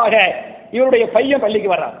யதார்த்தமாக இவருடைய பையன் பள்ளிக்கு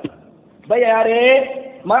வர்றார். பையன் யாரு?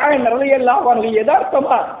 மகன் ரலியல்லாஹு அன்ஹு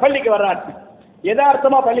யதார்த்தமா பள்ளிக்கு வர்றார்.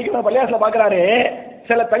 யதார்த்தமா பள்ளிக்கு பள்ளிவாசல பாக்குறாரு,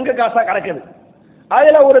 சில தங்க காசா கிடக்குது.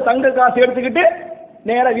 அதுல ஒரு தங்க காசு எடுத்துக்கிட்டு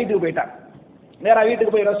நேரா வீட்டுக்கு போயிட்டான். நேரா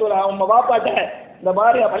வீட்டுக்கு போய் ரசூல் அவங்க பாப்பாட்ட இந்த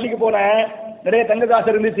மாதிரி பள்ளிக்கு போனேன், நிறைய தங்க காசு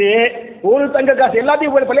இருந்துச்சு, ஒரு தங்க காசு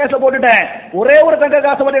எல்லாத்தையும் போய் பள்ளியாசல போட்டுட்டேன், ஒரே ஒரு தங்க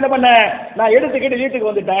காசு மட்டும் என்ன பண்ண நான் எடுத்துக்கிட்டு வீட்டுக்கு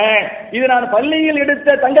வந்துட்டேன், இது நான் பள்ளியில்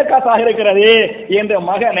எடுத்த தங்க காசாக இருக்கிறது என்ற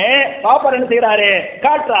மகனே பாப்பா என்ன செய்யறாரு?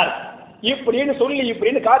 காட்டுறார். இப்படின்னு சொல்லி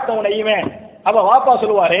இப்படின்னு காட்டவனையுமே அப்ப வாப்பா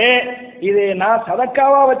சொல்லுவாரு, இது நான்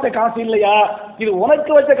சதக்காவா வச்ச காசு இல்லையா, இது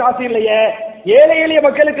உனக்கு வச்ச காசு இல்லையே, ஏழை எளிய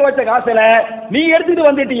மக்களுக்கு வச்ச காசுல நீ எடுத்துட்டு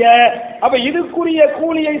வந்துட்டிய, அப்ப இதுக்குரிய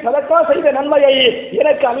கூலியை சதக்கா செய்த நன்மையை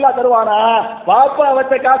எனக்கு அல்லாஹ் தருவானா? வாப்பா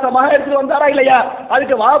வச்ச காசை மகன் எடுத்துட்டு வந்தாரா இல்லையா?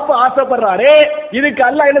 அதுக்கு வாப்பா ஆசைப்படுறாரு, இதுக்கு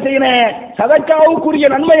அல்லாஹ் என்ன செய்யணும்?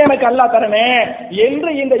 சதக்காவுக்குரிய நன்மை எனக்கு அல்லாஹ் தரனே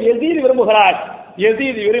என்று இந்த யஸீத் விரும்புகிறார்.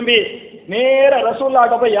 யஸீத் விரும்பி நேர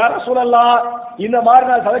ரசூலுல்லாஹ்ட்ட போய், யா ரசூலல்லாஹ், இந்த மாதிரி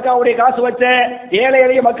நான் சதக்காவுடைய காசு வச்சேன் ஏழை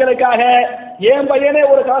எளிய மக்களுக்காக, என் பையனே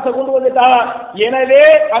ஒரு காசை கொண்டு வந்துட்டா, எனவே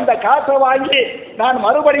அந்த காசை வாங்கி நான்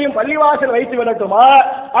மறுபடியும் பள்ளிவாசல் வைத்து விடட்டுமா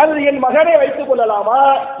அல்லது என் மகனை வைத்துக் கொள்ளலாமா?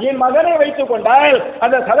 என் மகனை வைத்துக் கொண்டால்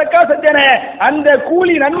அந்த சதக்கா செஞ்சன அந்த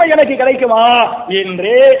கூலி நன்மை எனக்கு கிடைக்குமா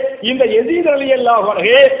என்று இந்த யஸீத் ரலியல்லாஹு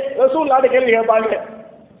அன்ஹு ரசூலுல்லாஹ்ட்ட கேள்வி கேட்பாங்க.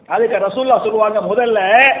 அதுக்கு ரசூலுல்லாஹ் சொல்லுவாங்க, முதல்ல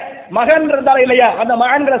மகன் இருந்தாலும் இல்லையா, அந்த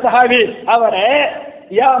மகன்கிற சஹாபி அவரை,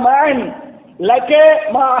 யா மகன் லக்கே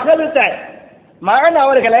மா அகலுத்த, மகன்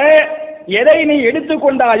அவர்களே, எதை நீ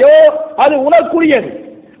எடுத்துக்கொண்டாயோ அது உனக்குரியது,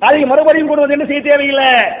 அதை மறுபடியும் கொண்டு வந்து என்ன செய்ய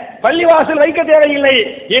தேவையில்லை, பள்ளிவாசல் வைக்க தேவையில்லை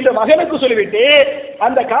என்று மகனுக்கு சொல்லிவிட்டு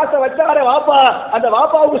அந்த காசை வச்சார வாப்பா, அந்த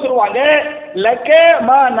வாப்பாவுக்கு சொல்லுவாங்க, லக்கே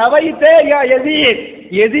மா நவைத்தே யா யஸீத்,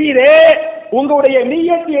 யஸீதே, உங்களுடைய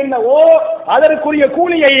நிய்யத் என்னவோ அதற்குரிய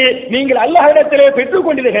கூலியை நீங்கள் அல்லாஹ்விடத்திலே பெற்றுக்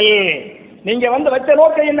கொண்டீர்கள். நீங்க வச்ச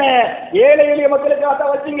நோக்கம் என்ன? ஏழை எளிய மக்களுக்காக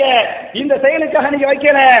வச்சீங்க, இந்த செயலுக்காக நீங்க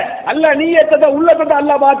வைக்கல. அல்லாஹ் நிய்யத்தை உள்ளத்தை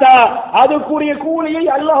அல்லாஹ் பார்த்தா அதுக்குரிய கூலியை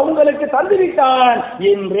அல்லாஹ் உங்களுக்கு தந்துவிட்டான்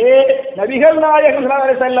என்று நபிகள் நாயகம் ஸல்லல்லாஹு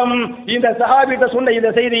அலைஹி வஸல்லம் இந்த சஹாபிட்ட சொன்ன இந்த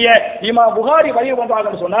செய்தியை இமாம் புகாரி பதிவு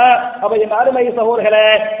பண்றாங்கன்னு சொன்னா, அப்ப என் அருமை சகோதரர்களே,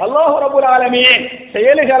 அல்லாஹ் ரப்பல் ஆலமீன்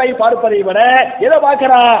செயல்களை பார்ப்பதை விட எதை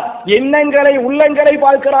பார்க்கிறான்? எண்ணங்களை, உள்ளங்களை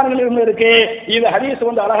பார்க்கிறான் இருக்கு. இது ஹதீஸ்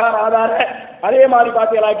அழகான ஆதாரம். அதே மாதிரி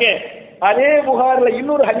பார்த்தீங்களாக்கே அதே புகாரில்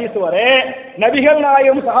இன்னொரு ஹதீஸ் வர, நபிகள்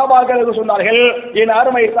நாயகம் சஹாபாக்களுக்கு சொன்னார்கள், என்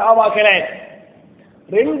அருமை சஹாபாக்களே,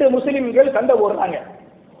 ரெண்டு முஸ்லிம்கள் சண்டை போடுறாங்க.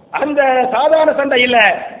 அந்த சாதாரண சண்டை இல்ல,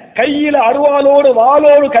 கையில அருவாளோடு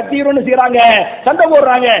வாளோடு கத்தியோடு செய்றாங்க, சண்டை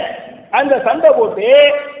போடுறாங்க. அந்த சண்டை போட்டு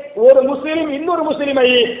ஒரு முஸ்லிம் இன்னொரு முஸ்லிமை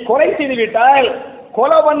கொலை செய்து விட்டால்,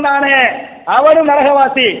 கொலை பண்ணானே அவனும்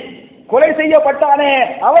நரகவாசி, கொலை செய்யப்பட்டானே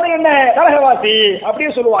அவனும் என்ன நரகவாசி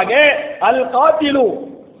அப்படியே சொல்லுவாங்க. அல் காத்திலு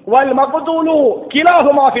வல் மக்தூலு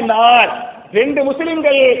கிலாஹுமா ஃபின்னார். ரெண்டு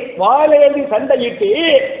முஸ்லிம்கள் வாளேந்தி சண்டையிட்டு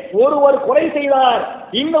ஒருவர் கொலை செய்தார்,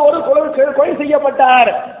 இன்னொரு கொலை செய்யப்பட்டார்.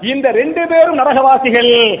 இந்த ரெண்டு பேரும் நரகவாசிகள்.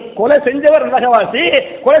 கொலை செஞ்சவர் நரகவாசி,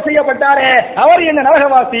 கொலை செய்யப்பட்டாரே அவர் என்ன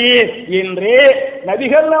நரகவாசி என்று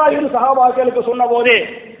நபிகள் நாயகம் சஹாபாக்களுக்கு சொன்ன போது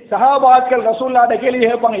சஹாபாக்கள் ரசூலுல்லாஹ்ட்ட கேள்வி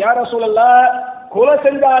கேட்பாங்க, யா ரசூலல்லாஹ், கொலை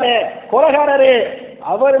செஞ்சாரே கொலைகாரரே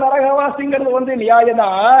அவர் நரகவாசிங்கிறது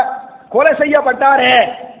நியாயம்தான், கொலை செய்யப்பட்டாரே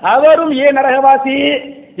அவரும் ஏன் நரகவாசி,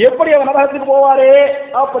 எப்படி அவர் நரகத்துக்கு போவாரு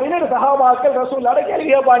அப்படின்னு சஹாபாக்கள் ரசூலுல்லாஹ்ட்ட கேள்வி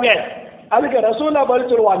கேட்பாங்க. அதுக்கு ரசூலுல்லாஹ்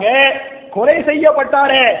பதில் சொல்லுவாங்க, கொலை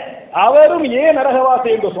செய்யப்பட்டாரே அவரும் ஏன் நரகவாசி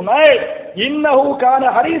என்று சொன்னால், இன்னஹு கான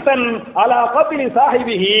ஹரீசன் அலா கத்லி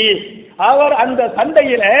சாஹிபிஹி, அவர் அந்த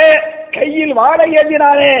சண்டையில கையில் வாளை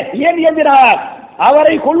ஏந்தினாரே, ஏன் ஏந்தினார்?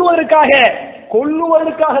 அவரை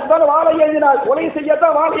கொல்லுவதற்காகத்தான் வாளை ஏந்தினார், கொலை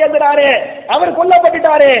செய்யத்தான் வாளை ஏந்தினாரே, அவர்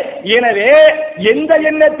கொல்லப்பட்டாரே. எனவே எந்த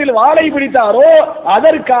எண்ணத்தில் வாளை பிடித்தாரோ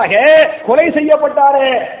அதற்காக கொலை செய்யப்பட்டாரே,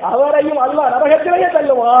 அவரையும் அல்லாஹ் நரகத்திலேயே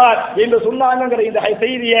தள்ளுவார் என்று சொன்னாங்கிற இந்த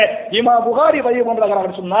செய்தியை இமாம் புகாரி பதிவு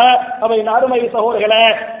பண்றாங்க. சொன்னா அவை அருமை சகோதரர்களே,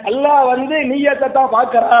 அல்லாஹ் நிய்யத்தை தான்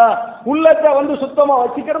பார்க்கறான், உள்ளத்தை சுத்தமா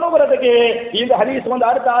வச்சுக்கிறதுக்கு இந்த ஹதீஸ்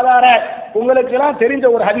அடுத்த ஆதாரம். உங்களுக்கு எல்லாம் தெரிஞ்ச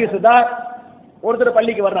ஒரு ஹதீஸ் தான். ஒருத்தர்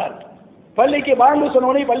பள்ளிக்கு வர்றாரு, பள்ளிக்கு பாங்கு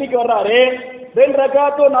சொன்னோனே பள்ளிக்கு வர்றாரு, 2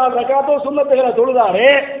 ரக்காத்தோ 4 ரக்காத்தோ சுன்னத்துகளை தொழுதாரு.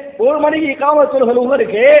 1 மணிக்கு இகாமத் தொழுகை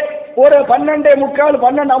இருக்கு, ஒரு 12:45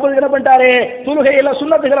 12:50 என்ன பண்ணிட்டாரு, தொழுகையில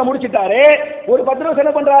சுன்னத்துகளை முடிச்சிட்டாரு. ஒரு 10 நிமிஷம்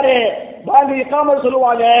என்ன பண்றாரு, பாங்கு இகாமத்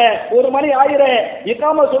சொல்லுவாங்க, 1 மணி ஆயிரம்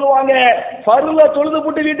இகாமத் சொல்லுவாங்க, ஃபர்ல தொழுது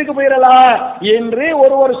போட்டு வீட்டுக்கு போயிடலாம் என்று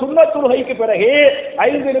ஒரு சுன்னத் தொழுகைக்கு பிறகு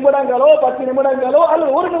 5 நிமிடங்களோ 10 நிமிடங்களோ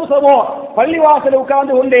அல்லது 1 நிமிஷமோ பள்ளிவாசல்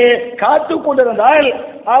உட்கார்ந்து கொண்டு காத்து கொண்டிருந்தால்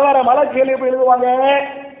அவரை மலக்குகள் எப்படி எழுதுவாங்க,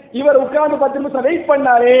 இவர் உட்கார்ந்து 10 நிமிஷம் வெயிட்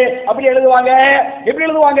பண்ணாரு அப்படி எழுதுவாங்க. எப்படி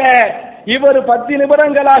எழுதுவாங்க, இவர் 10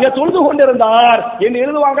 நிமிடங்களாக தொழுது கொண்டிருந்தார் என்று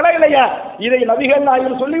எழுதுவாங்களா இல்லையா? இதை நபிகள்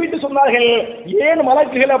நாயகம் சொல்லிவிட்டு சொன்னார்கள். ஏன்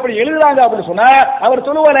மலக்குகள் அப்படி எழுதுறாங்க அப்படின்னு சொன்னா, அவர்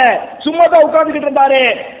சொல்லுவல சும்மா தான் உட்கார்ந்துகிட்டு இருந்தாரு,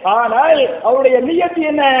 ஆனால் அவருடைய நியத்து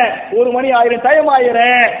என்ன, 1 மணி ஆயிரம் டைம்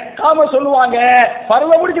ஆயிரம் காம சொல்லுவாங்க,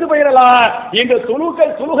 பரவ முடிச்சுட்டு போயிடலாம் என்று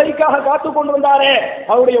தொழுகைக்காக காத்து கொண்டிருந்தாரு.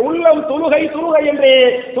 அவருடைய உள்ளம் தொழுகை என்று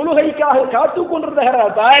தொழுகைக்காக காத்து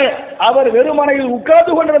கொண்டிருந்தால் அவர் வெறுமனையில்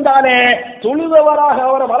உட்கார்ந்து கொண்டிருந்தானே தொழுதவராக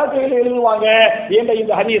அவர் மலக்குகள் எழுதுவாங்க என்ற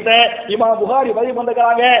இந்த ஹதீஸை இமாம் புகாரி பதிவு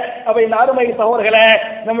பண்றாங்க. அவை அருமை சகோதரர்களே,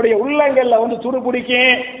 நம்முடைய உள்ளங்கள்ல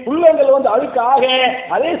துருபிடிக்கும், உள்ளங்கள் அழுக்காக,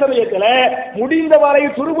 அதே சமயத்தில் முடிந்தவரை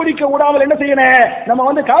துருபிடிக்க விடாமல் என்ன செய்யணும்,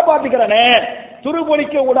 நம்ம காப்பாற்றிக்கிறனே,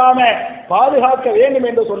 துருபிடிக்க விடாம பாதுகாக்க வேண்டும்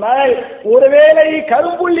என்று சொன்னால், ஒருவேளை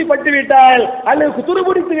கரும்புள்ளி பட்டு விட்டால் அல்லது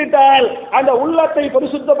துருபிடித்து விட்டால் அந்த உள்ளத்தை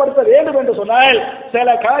பரிசுத்தப்படுத்த வேண்டும் என்று சொன்னால் சில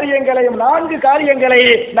காரியங்களையும் 4 காரியங்களை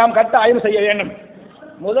நாம் கட்டாயம் செய்ய வேண்டும்.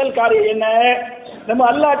 முதல் காரியம் என்ன, நம்ம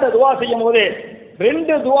அல்லாஹ்ட்ட துஆ செய்யும் போது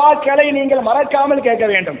 2 துஆக்களை நீங்கள் மறக்காமல் கேட்க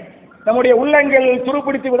வேண்டும். நம்முடைய உள்ளங்கள்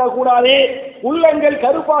துருப்பிடித்து விடக்கூடாது, உள்ளங்கள்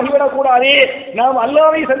கருப்பாகி விடக்கூடாது. நாம்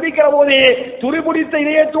அல்லாஹ்வை சந்திக்கிற போது துருப்பிடித்த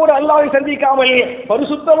இதயத்தோடு அல்லாஹ்வை சந்திக்காமல்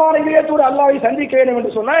பரிசுத்தமான இதயத்தோடு அல்லாஹ்வை சந்திக்க வேண்டும்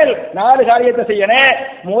என்று சொன்னால் 4 காரியத்தை செய்யணும்.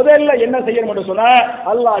 முதல்ல என்ன செய்யணும் என்று சொன்னா,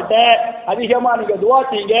 அல்லாஹ்ட்ட அதிகமா நீங்க துஆ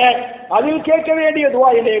செய்யுங்க. அதில் கேட்க வேண்டிய துஆ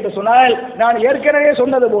என்ன என்று சொன்னால், நான் ஏற்கனவே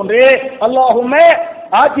சொன்னது போன்று அல்லாஹும்ம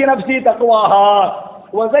ஆத்தி நஃப்ஸி தக்வாஹா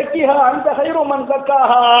வஸக்கிஹா அன்த கைரு மன்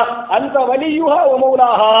ஸக்காஹா அன்த வலியுஹா வ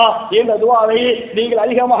மௌலாஹா என்ற துஆவை நீங்கள்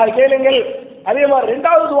அதிகமாக கேளுங்கள். அதே மாதிரி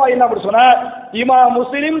 2வது துஆ என்ன அப்படி சொன்னா, இமாம்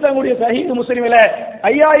முஸ்லிம் தங்களுடைய சஹீஹ் முஸ்லிமில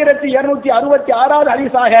 5266வது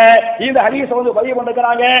ஹதீஸாக இந்த ஹதீஸ் பதிவு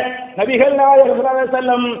பண்ணிருக்காங்க. நபிகள் நாயகம் ஸல்லல்லாஹு அலைஹி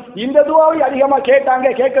வஸல்லம் இந்த துஆவை அதிகமா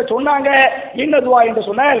கேட்க சொன்னாங்க. என்ன துஆ என்று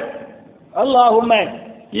சொன்னால், அல்லாஹும்ம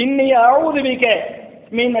இன்னி அஊது பிக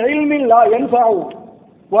மின் இல்மின் லா யன்ஃபஉ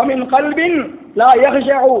வ மின் கல்பின் லா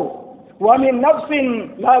யஹ்ஷஉ வ மின் நஃப்ஸின்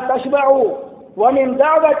லா தஷ்பஉ வ மின்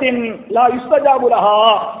தஅவத்தின் லா யுஸ்தஜாபு லஹா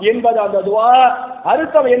என்பது அந்த துஆ.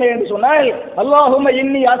 அர்த்தம் என்ன என்று சொன்னால், அல்லாஹும்ம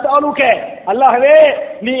இன்னி அஸ்அலுக, அல்லாஹ்வே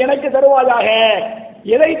நீ எனக்கு தருவாயாக.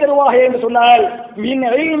 எதை தருவாக என்று சொன்னால், மின்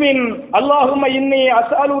இல்மின், அல்லாஹும்ம இன்னி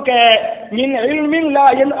அஸ்அலுக மின் இல்மின் லா,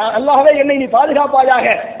 அல்லாஹ்வே என்னை நீ பாதுகாப்பாயாக.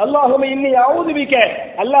 அல்லாஹும்ம இன்னி அஊது பிக,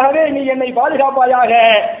 அல்லாஹ்வே நீ என்னை பாதுகாப்பாயாக.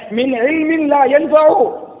 மின் இல்மின் லா யன்ஃபஉ,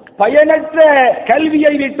 பயனற்ற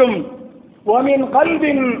கல்வியை விட்டும். வ மின்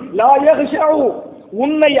கல்பின் லா யஹ்ஷஉ,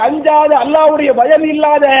 உன்னை அஞ்சாத அல்லாஹ்வுடைய பயம்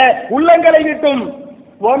இல்லாத உள்ளங்களை விட்டும்.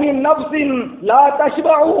 வ மின் நஃப்ஸின் லா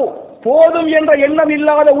தஷ்பஉ, போதும் என்ற எண்ணம்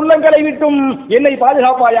இல்லாத உள்ளங்களை விட்டும் என்னை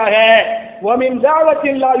பாதுகாப்பாயாக. வ மின்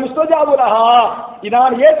தஅவத்தின் லா யுஸ்தஜாபு லஹா,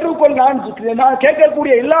 நான்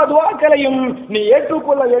கேட்கக்கூடிய எல்லா துஆக்களையும் நீ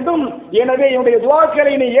ஏற்றுக்கொள்ள வேண்டும். எனவே என்னுடைய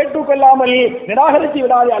துஆக்களை நீ ஏற்றுக்கொள்ளாமல் நிராகரித்து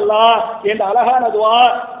விடாதே அல்லாஹ் என்ற அழகான துஆ.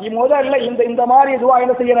 முதல்ல இந்த மாதிரி துஆ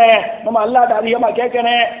என்ன செய்யணும், நம்ம அல்லாஹ்ட்ட அதிகமா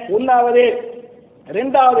கேட்கணும். 1வது.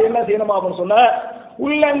 2வது என்ன செய்யணும் அப்படின்னு சொன்ன,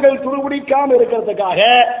 உள்ளங்கள் துருபிடிக்காம இருக்கிறதுக்காக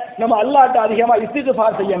நம்ம அல்லாஹ்ட்ட அதிகமா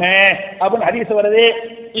இஸ்திக்ஃபார் செய்யணும் அப்படின்னு ஹதீஸ் வருது.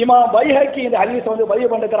 இமாம் பைஹக்கி இந்த ஹதீஸ் பதிவு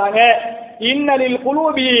பண்ணிருக்காங்க. இன்னலில்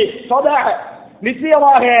குலூபி ஸதா,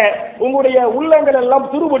 நிச்சயமாக உங்களுடைய உள்ளங்கள் எல்லாம்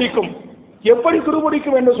துருபிடிக்கும். எப்படி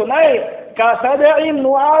துருபிடிக்கும் என்று சொன்னால், கஸதஇன்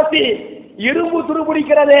நுஆசி, இரும்பு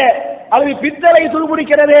துருபிடிக்கிறது அல்லது பித்தளை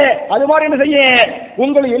துருபிடிக்கிறது, அது மாதிரி என்ன செய்ய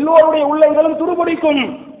உங்கள் எல்லோருடைய உள்ளங்களும் துருபிடிக்கும்.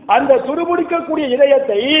 அந்த துருபிடிக்கக்கூடிய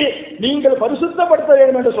இதயத்தை நீங்கள் பரிசுத்தப்படுத்த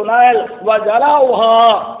வேண்டும் என்று சொன்னால், வஜலாஹா,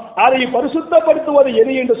 அதை பரிசுத்தப்படுத்துவது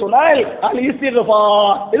எது என்று சொன்னால் அல்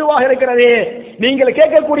இஸ்திக்ஃபார் இதுவாக இருக்கிறது. நீங்கள்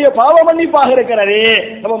கேட்கக்கூடிய பாவ மன்னிப்பாக இருக்கிறது.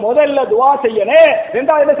 நம்ம முதல்ல துஆ செய்யணும்.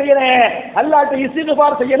 2வது என்ன செய்யணும், அல்லாஹ்ட்ட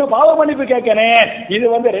இஸ்திக்ஃபார் செய்யணும், பாவ மன்னிப்பு கேட்கணும். இது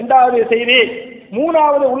 2வது செய்தி.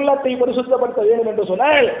 3வது உள்ளத்தை பரிசுத்தப்படுத்த வேண்டும் என்று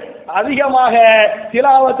சொன்னால் அதிகமாக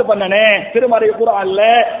திலாவத் பண்ணணும். திருமறை குர்ஆன்ல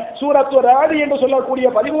சூரத்து ராத் என்று சொல்லக்கூடிய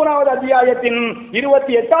 13வது அத்தியாயத்தின்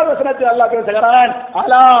 28வது வசனத்தில் அல்லாஹ் பேசுகிறான்,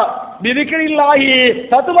 அலா பிதிக்ரில்லாஹி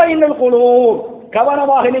தத்மஇன்னுல் குலூப்,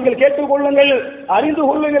 கவனமாக நீங்கள் கேட்டுக்கொள்ளுங்கள், அறிந்து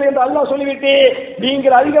கொள்ளுங்கள் என்று அல்லாஹ் சொல்லிவிட்டு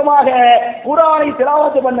நீங்கள் அதிகமாக குர்ஆனை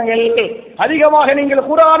திலாவத் பண்ணுங்கள், அதிகமாக நீங்கள்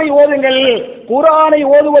குர்ஆனை ஓதுங்கள். குர்ஆனை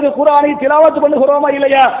ஓதுவது, குர்ஆனை திலாவத் பண்ணுகிறோமா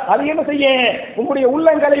இல்லையா, அது என்ன செய்ய உங்களுடைய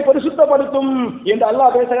உள்ளங்களை பரிசுத்தப்படுத்தும் என்று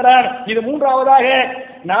அல்லாஹ் பேசுகிறான். இது 3வதாக.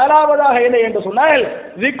 4வதாக என்ன என்று சொன்னால்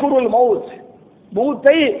ஸிக்ருல் மௌத்,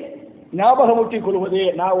 மௌத்தை ஞாபகமூட்டிக் கொள்வது.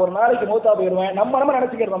 நான் ஒரு நாளைக்கு மௌத்தா போயிடுவேன், நம்ம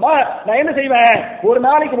நினைச்சுக்கிறோமா, நான் என்ன செய்வேன், ஒரு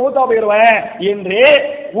நாளைக்கு மௌத்தா போயிடுவேன் என்று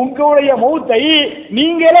உங்களுடைய மௌத்தை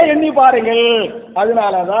நீங்களே எண்ணி பாருங்கள்.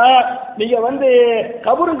 அதனாலதான் நீங்க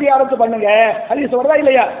கபர் ஜியாரத் பண்ணுங்க. ஹதீஸ் வருதா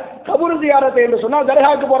இல்லையா, கபர் ஜியாரத் என்று சொன்னா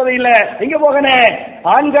தர்காவுக்கு போறது இல்ல, எங்க போகணும்,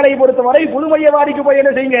 ஆண்களை பொறுத்தவரை புதுமையவாடிக்கு போய்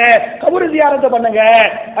என்ன செய்யுங்க, கபர் ஜியாரத் பண்ணுங்க.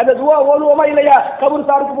 அந்த துஆ ஓதுவோமா இல்லையா, கபர்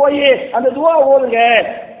சாருக்கு போய் அந்த துஆ ஓதுங்க.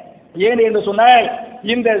 ஏன் என்று சொன்னால்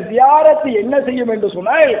இந்த ஜியாரத் என்ன செய்யும் என்று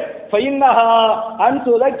சொன்னால், ஃபைன்னஹா அன்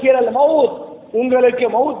துதக்கிரல் மௌத், உங்களுக்கு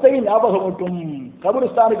மௌத்தை ஞாபகமூட்டும்.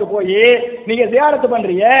 கபருஸ்தானுக்கு போய் நீங்க ஜியாரத்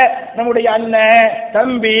பண்றீங்க, நம்முடைய அண்ணன்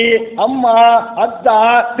தம்பி அம்மா அத்தா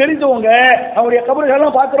தெரிஞ்சவங்க அவங்களுடைய கபறுகள்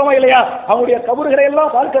எல்லாம் பார்க்கிறோமா இல்லையா, அவங்களுடைய கபறுகளை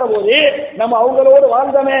எல்லாம் பார்க்கிற போது நம்ம அவங்களோடு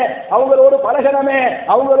வாழ்ந்தமே, அவங்களோடு பழகனமே,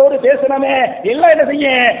 அவங்களோடு பேசணுமே, எல்லாம் என்ன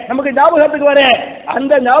செய்ய நமக்கு ஞாபகத்துக்கு வர.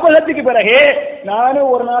 அந்த ஞாபகத்துக்கு பிறகு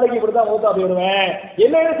நானும் ஒரு நாளைக்கு இப்படித்தான் மௌத்தா போயிடுவேன்,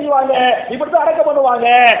 என்ன செய்வாங்க இப்படித்தான் அடக்கம் பண்ணுவாங்க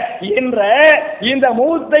என்ற இந்த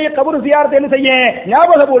மௌத்தை கபர் ஜியாரத் என்ன செய்ய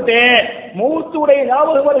ஞாபகம் போட்டு மௌத்துடைய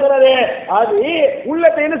ஞாபகம் வருகிறது, அது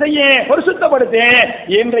உள்ளத்தை என்ன செய்ய பரிசுத்தப்படுத்து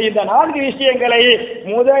என்ற இந்த 4 விஷயங்களை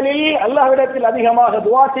முதலில் அல்லாஹ்விடத்தில் அதிகமாக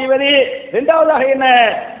துஆ செய்வது, இரண்டாவதாக என்ன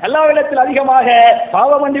அல்லாஹ்விடத்தில் அதிகமாக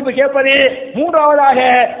பாவ மன்னிப்பு கேட்பது, மூன்றாவதாக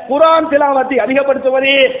குர்ஆன் திலாவத்தை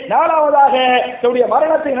அதிகப்படுத்துவது, நாலாவதாக தன்னுடைய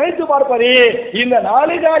மரணத்தை நினைத்து பார்ப்பது. இந்த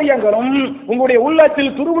 4 காரியங்களும் உங்களுடைய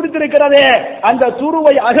உள்ளத்தில் துருபிடித்திருக்கிறது, அந்த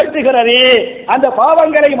துருவை அகற்றுகிறது, அந்த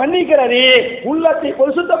பாவங்களை மன்னிக்கிறது, உள்ளத்தை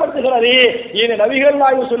பரிசுத்தப்படுத்துகிறது. இது நபிகள்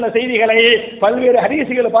நாயகம் சொன்ன செய்திகளை பல்வேறு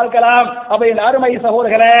ஹதீஸ்கள் பார்க்கலாம். அவை அருமை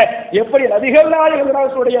சகோதரர்களே, எப்படி நபிகள்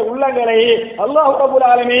நாயகத்துடைய உள்ளங்களை அல்லாஹ் ரப்பல்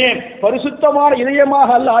ஆலமீன் பரிசுத்தமான இதயமாக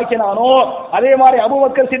அல்லாஹ் ஆக்கினானோ, அதே மாதிரி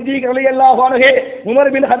அபூபக்கர் சித்திக் ரலியல்லாஹு அன்ஹு,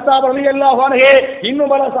 உமர் பின் கத்தாப் ரலியல்லாஹு அன்ஹு,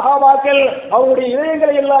 இன்னும் பல சஹாபாக்கள் அவருடைய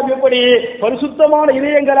இதயங்களை எல்லாம் எப்படி பரிசுத்தமான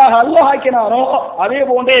இதயங்களாக அல்லாஹ் ஆக்கினானோ, அதே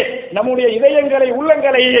போன்று நம்முடைய இதயங்களை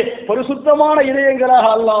உள்ளங்களை பரிசுத்தமான இதயங்களாக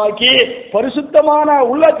அல்லாஹ் ஆக்கி பரிசுத்தமான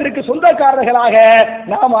உள்ளத்திற்கு சொந்தக்காரர்களாக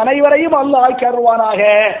நாம் அனைவரையும் அல்லாஹ் ஆக்கி அருள்வானாக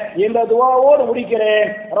என்ற துஆவோடு முடிக்கிறேன்.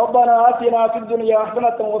 ரப்பனா ஆத்தினா ஃபித் துன்யா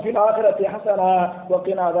ஹஸனத்தன் வ ஃபில் ஆখিরাতি ஹஸனா வ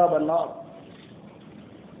கினா அஸாபன்னார்.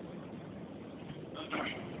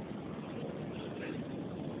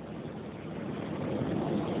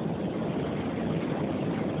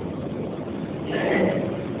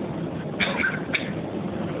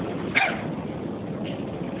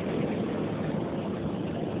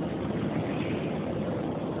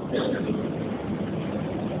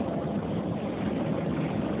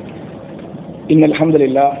 إن الحمد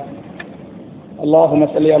لله اللهم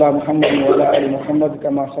صل على محمد وعلى آل محمد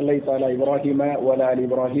كما صليت على إبراهيم وعلى آل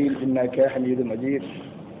إبراهيم إنك حميد مجيد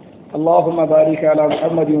اللهم بارك على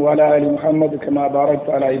محمد وعلى آل محمد كما باركت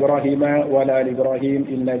على إبراهيم وعلى آل إبراهيم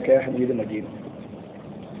إنك حميد مجيد.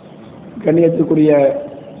 கண்ணியத்துக்குரிய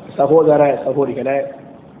சகோதர சகோதரிகளே,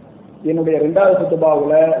 என்னுடைய 2வது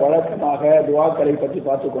குத்துபாவுல வழக்கமாக துஆக்களை பற்றி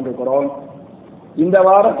பார்த்து கொண்டிருக்கிறோம். இந்த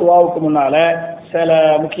வார துஆவுக்கு முன்னால சில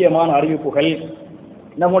முக்கியமான அறிவிப்புகள்.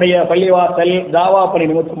 நம்முடைய பள்ளிவாசல் தாவா பணி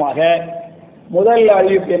நிமித்தமாக முதல்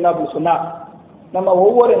அறிவிப்பு என்ன அப்படின்னு சொன்னா, நம்ம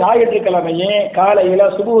ஒவ்வொரு ஞாயிற்றுக்கிழமையும் காலையில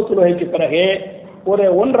சுபஹ் தொழுகைக்கு பிறகு ஒரு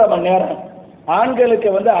 1.5 மணி நேரம் ஆண்களுக்கு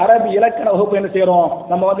அரபி இலக்கண வகுப்பு என்ன செய்யறோம்,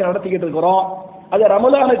 நம்ம நடத்திக்கிட்டு இருக்கிறோம். அது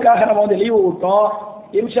ரமலானுக்காக நம்ம லீவு விட்டோம்.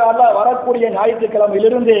 இன்ஷா அல்லாஹ் வரக்கூடிய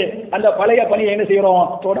ஞாயிற்றுக்கிழமையிலிருந்து அந்த பழைய பணியை என்ன செய்யறோம்,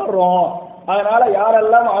 தொடர்றோம். அதனால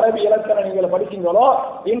யாரெல்லாம் அரபி இலக்கணம் நீங்க படிச்சீங்களோ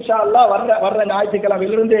இன்ஷா அல்லாஹ் வர்ற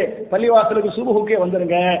ஞாயிற்றுக்கிழமையிலிருந்து பள்ளிவாசலுக்கு சுபஹுக்கே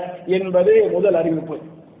வந்துருங்க என்பது முதல் அறிவிப்பு.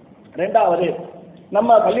 2வது,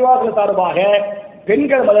 நம்ம பள்ளிவாசல் சார்பாக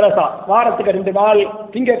பெண்கள் மதரசா வாரத்துக்கு 2 நாள்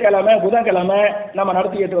திங்கட்கிழமை புதன்கிழமை நம்ம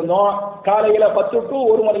நடத்திக்கிட்டு இருந்தோம். காலையில 10 to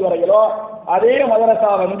 1 மணி வரையிலும் அதே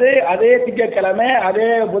மதரசா அதே திங்கட்கிழமை அதே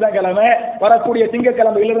புதன்கிழமை வரக்கூடிய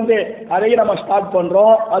திங்கட்கிழமையிலிருந்து அதையும் நம்ம ஸ்டார்ட்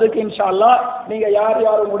பண்றோம். அதுக்கு இன்ஷா அல்லாஹ் நீங்க யார்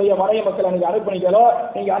யார் உங்களுடைய மனைவி மக்களை நீங்க அனுப்பினீங்களோ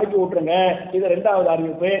நீங்க அனுப்பி விட்டுருங்க. இது 2வது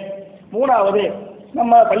அறிவிப்பு. 3வது,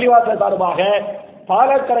 நம்ம பள்ளிவாசல் சார்பாக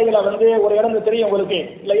பாலக்கரையில ஒரு இடம் தெரியும் உங்களுக்கு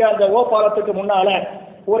இல்லையா, அந்த பாலத்துக்கு முன்னால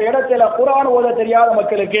ஒரு இடத்துல குர்ஆன் ஓத தெரியாத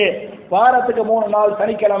மக்களுக்கு வாரத்துக்கு 3 நாள்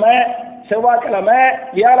சனிக்கிழமை செவ்வாய்க்கிழமை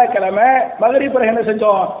வியாழக்கிழமை மகரிப் பிறகு என்ன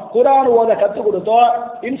செஞ்சோம், குர்ஆன் ஓத கற்றுக் கொடுத்தோம்.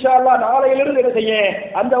 இன்ஷா அல்லாஹ் நாளையிலிருந்து என்ன செய்ய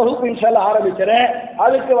அந்த வகுப்பு இன்ஷா அல்லாஹ் ஆரம்பிக்கிறேன்.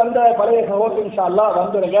 அதுக்கு பழைய சகோதரர் இன்ஷா அல்லாஹ்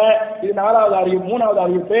வந்துடுங்க. இது 4வது அறிவிப்பு. 3வது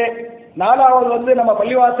அறிவிப்பு, 4வது நம்ம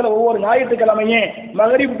பள்ளிவாசல ஒவ்வொரு ஞாயிற்றுக்கிழமையும்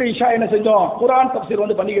மகரிப் டு இஷா என்ன செஞ்சோம், குர்ஆன்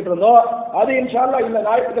தஃப்சீர் பண்ணிக்கிட்டு இருந்தோம். அது இன்ஷா அல்லாஹ் இந்த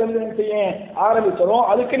ஞாயிற்றுக்கிழமை என்ன செய்ய ஆரம்பிச்சிடும்.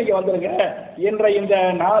 அதுக்கு நீங்க வந்துருங்க என்ற இந்த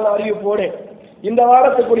 4 அறிவிப்போடு இந்த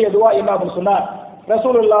வாரத்துக்குரிய துஆ என்ன அப்படின்னு சொன்னா,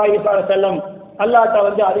 ரசூலுல்லாஹி ஸல்லல்லாஹு அலைஹி வஸல்லம்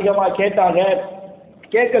அல்லாஹ்ட்ட அதிகமா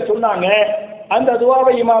கேட்க சொன்னாங்க. அந்த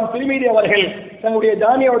துஆவை இமாம் திர்மிதி அவர்கள் தங்களுடைய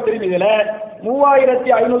ஜாமியா திர்மிதியில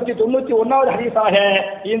 3591வது ஹதீஸாக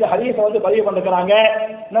இந்த ஹதீஸை பதிவு பண்ணிருக்கிறாங்க.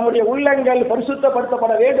 நம்முடைய உள்ளங்கள்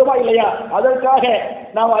பரிசுத்தப்படுத்தப்பட வேண்டுமா இல்லையா, அதற்காக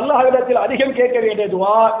நாம் அல்லாஹ்விடத்தில் அதிகம் கேட்க வேண்டிய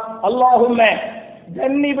துஆ, அல்லாஹும்ம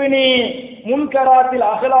ஜன்னிப்னி முன்கராத்தில்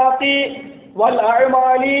அஹ்லாகி வல்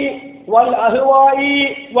அஅமாலி வல் அஹ்வாயி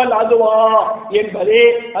வல் அதுவா என்பது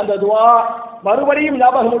அந்த துஆ. மறுபடியும்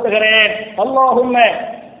ஞாபகமூட்டுகிறேன், அல்லாஹும்ம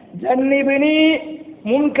ஜன்னிப்னி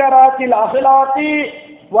முன்கராத்தில் அஹ்லாகி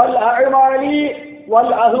வல் அஅமாலி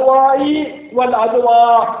வல் அஹ்வாயி வல் அதுவா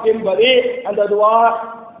என்பது அந்த துஆ.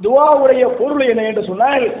 துஆவுடைய பொருள் என்ன என்று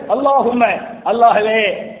சொன்னால், அல்லாஹும்ம அல்லாஹ்வே,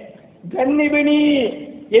 ஜன்னிப்னி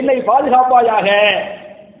என்னை பாதுகாப்பாயாக,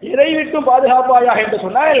 எதை விட்டும் பாதுகாப்பாயாக என்று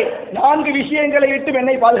சொன்னால் 4 விஷயங்களை விட்டும்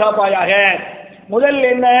என்னை பாதுகாப்பாயாக. முதல்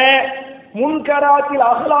என்ன, முன்கராத்தில்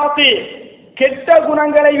அஹ்லாகி கெட்ட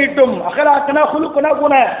குணங்களை விட்டும். அஹ்லாக்னா குலுக்குனா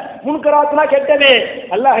குண, முன்கராத்னா கெட்டது.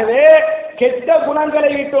 அல்லாஹ்வே கெட்ட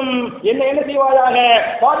குணங்களை விட்டும் என்னை என்ன செய்வாயாக,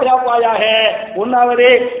 பாதுகாப்பாயாக.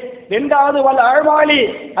 1வது. 2வது, வல் அஅமாலி,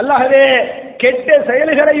 அல்லாஹ்வே கெட்ட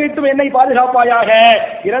செயல்களை விட்டும் என்னை பாதுகாப்பாயாக.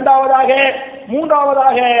 இரண்டாவதாக,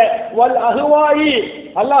 மூன்றாவதாக, வல் அஹ்வாயி,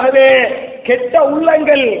 அல்லாஹ்வே கெட்ட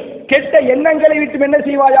உள்ளங்கள், கெட்ட எண்ணங்களை விட்டும் என்ன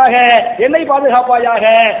செய்வாயாக, என்னை பாதுகாப்பாயாக.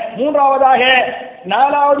 மூன்றாவதாக,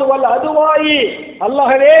 நாலாவது, வல் அதுவாயி,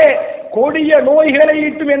 அல்லாஹ்வே கொடிய நோய்களை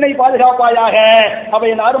விட்டும் என்னை பாதுகாப்பாயாக. அப்ப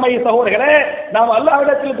என் அருமை சகோதரர்களே, நாம்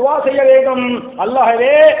அல்லாஹ்விடத்தில் துஆ செய்ய வேண்டும்.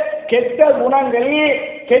 அல்லாஹ்வே கெட்ட குணங்கள்,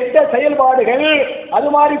 கெட்ட செயல்பாடுகள், அது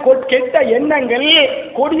மாதிரி கெட்ட எண்ணங்கள்,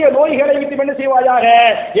 கொடிய நோய்களை விட்டு என்ன செய்வாயாக,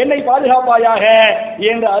 என்னை பாதுகாப்பாயாக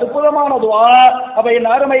என்ற அற்புதமான துஆ. அப்ப என்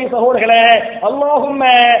அருமை சகோதரர்களே, அல்லாஹும்ம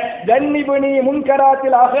ஜன்னிப்னி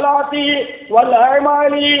முன்கராத்தில் அஹ்லாத்தி வல்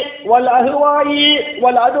அமாலி வல் அஹ்வாயி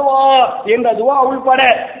வல் அதுவா என்ற துஆ உள்பட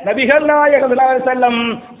நபிகள் நாயகம் ஸல்லல்லாஹு அலைஹி வஸல்லம்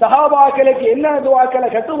சஹாபாக்களுக்கு என்ன துஆக்களை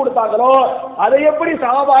கற்றுக் கொடுத்தாங்களோ அதை எப்படி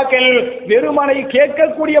சஹாபாக்கள் வெறுமனை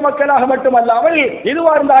கேட்கக்கூடிய மக்களாக மட்டுமல்லாமல்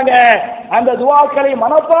இதுவா இருந்தாங்க, அந்த துஆக்களை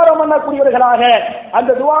மனப்பாடம் பண்ணக்கூடியவர்களாக,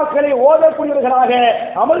 அந்த துஆக்களை ஓதக்கூடியவர்களாக,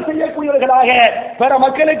 அமல் செய்யக்கூடியவர்களாக, பிற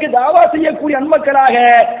மக்களுக்கு தாவா செய்யக்கூடிய அன்மக்களாக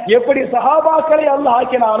எப்படி சஹாபாக்களை அல்லாஹ்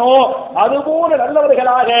ஆக்கினானோ அதுபோல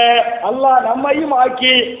நல்லவர்களாக அல்லாஹ் நம்மையும்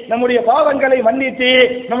ஆக்கி நம்முடைய பாவங்களை மன்னித்து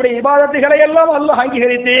நம்முடைய இபாதத்துகளை எல்லாம் அல்லாஹ்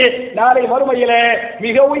அங்கீகரித்து நாளை மறுமையிலே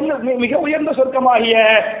மிக உயர்ந்த சொர்க்கமாகிய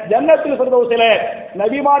ஜன்னத்துல் ஃபிர்தௌஸிலே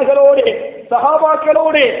நபிமார்களோடு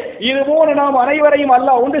சஹாபாக்களோடு இதுபோல நாம் அனைவரையும்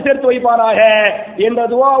அல்லாஹ் ஒன்று சேர்த்து வைப்பானாக என்ற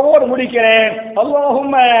துஆவோடு முடிக்கிறேன்.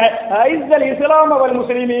 அல்லாஹும்ம அஇஸ்ஸல் இஸ்லாம வல்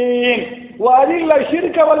முஸ்லிமீன் وأذل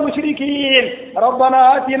الشرك والمشركين ربنا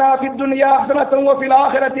آتنا في الدنيا حسنة وفي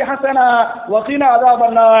الآخرة حسنة وقنا عذاب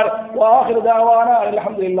النار وآخر دعوانا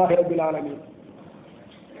الحمد لله رب العالمين.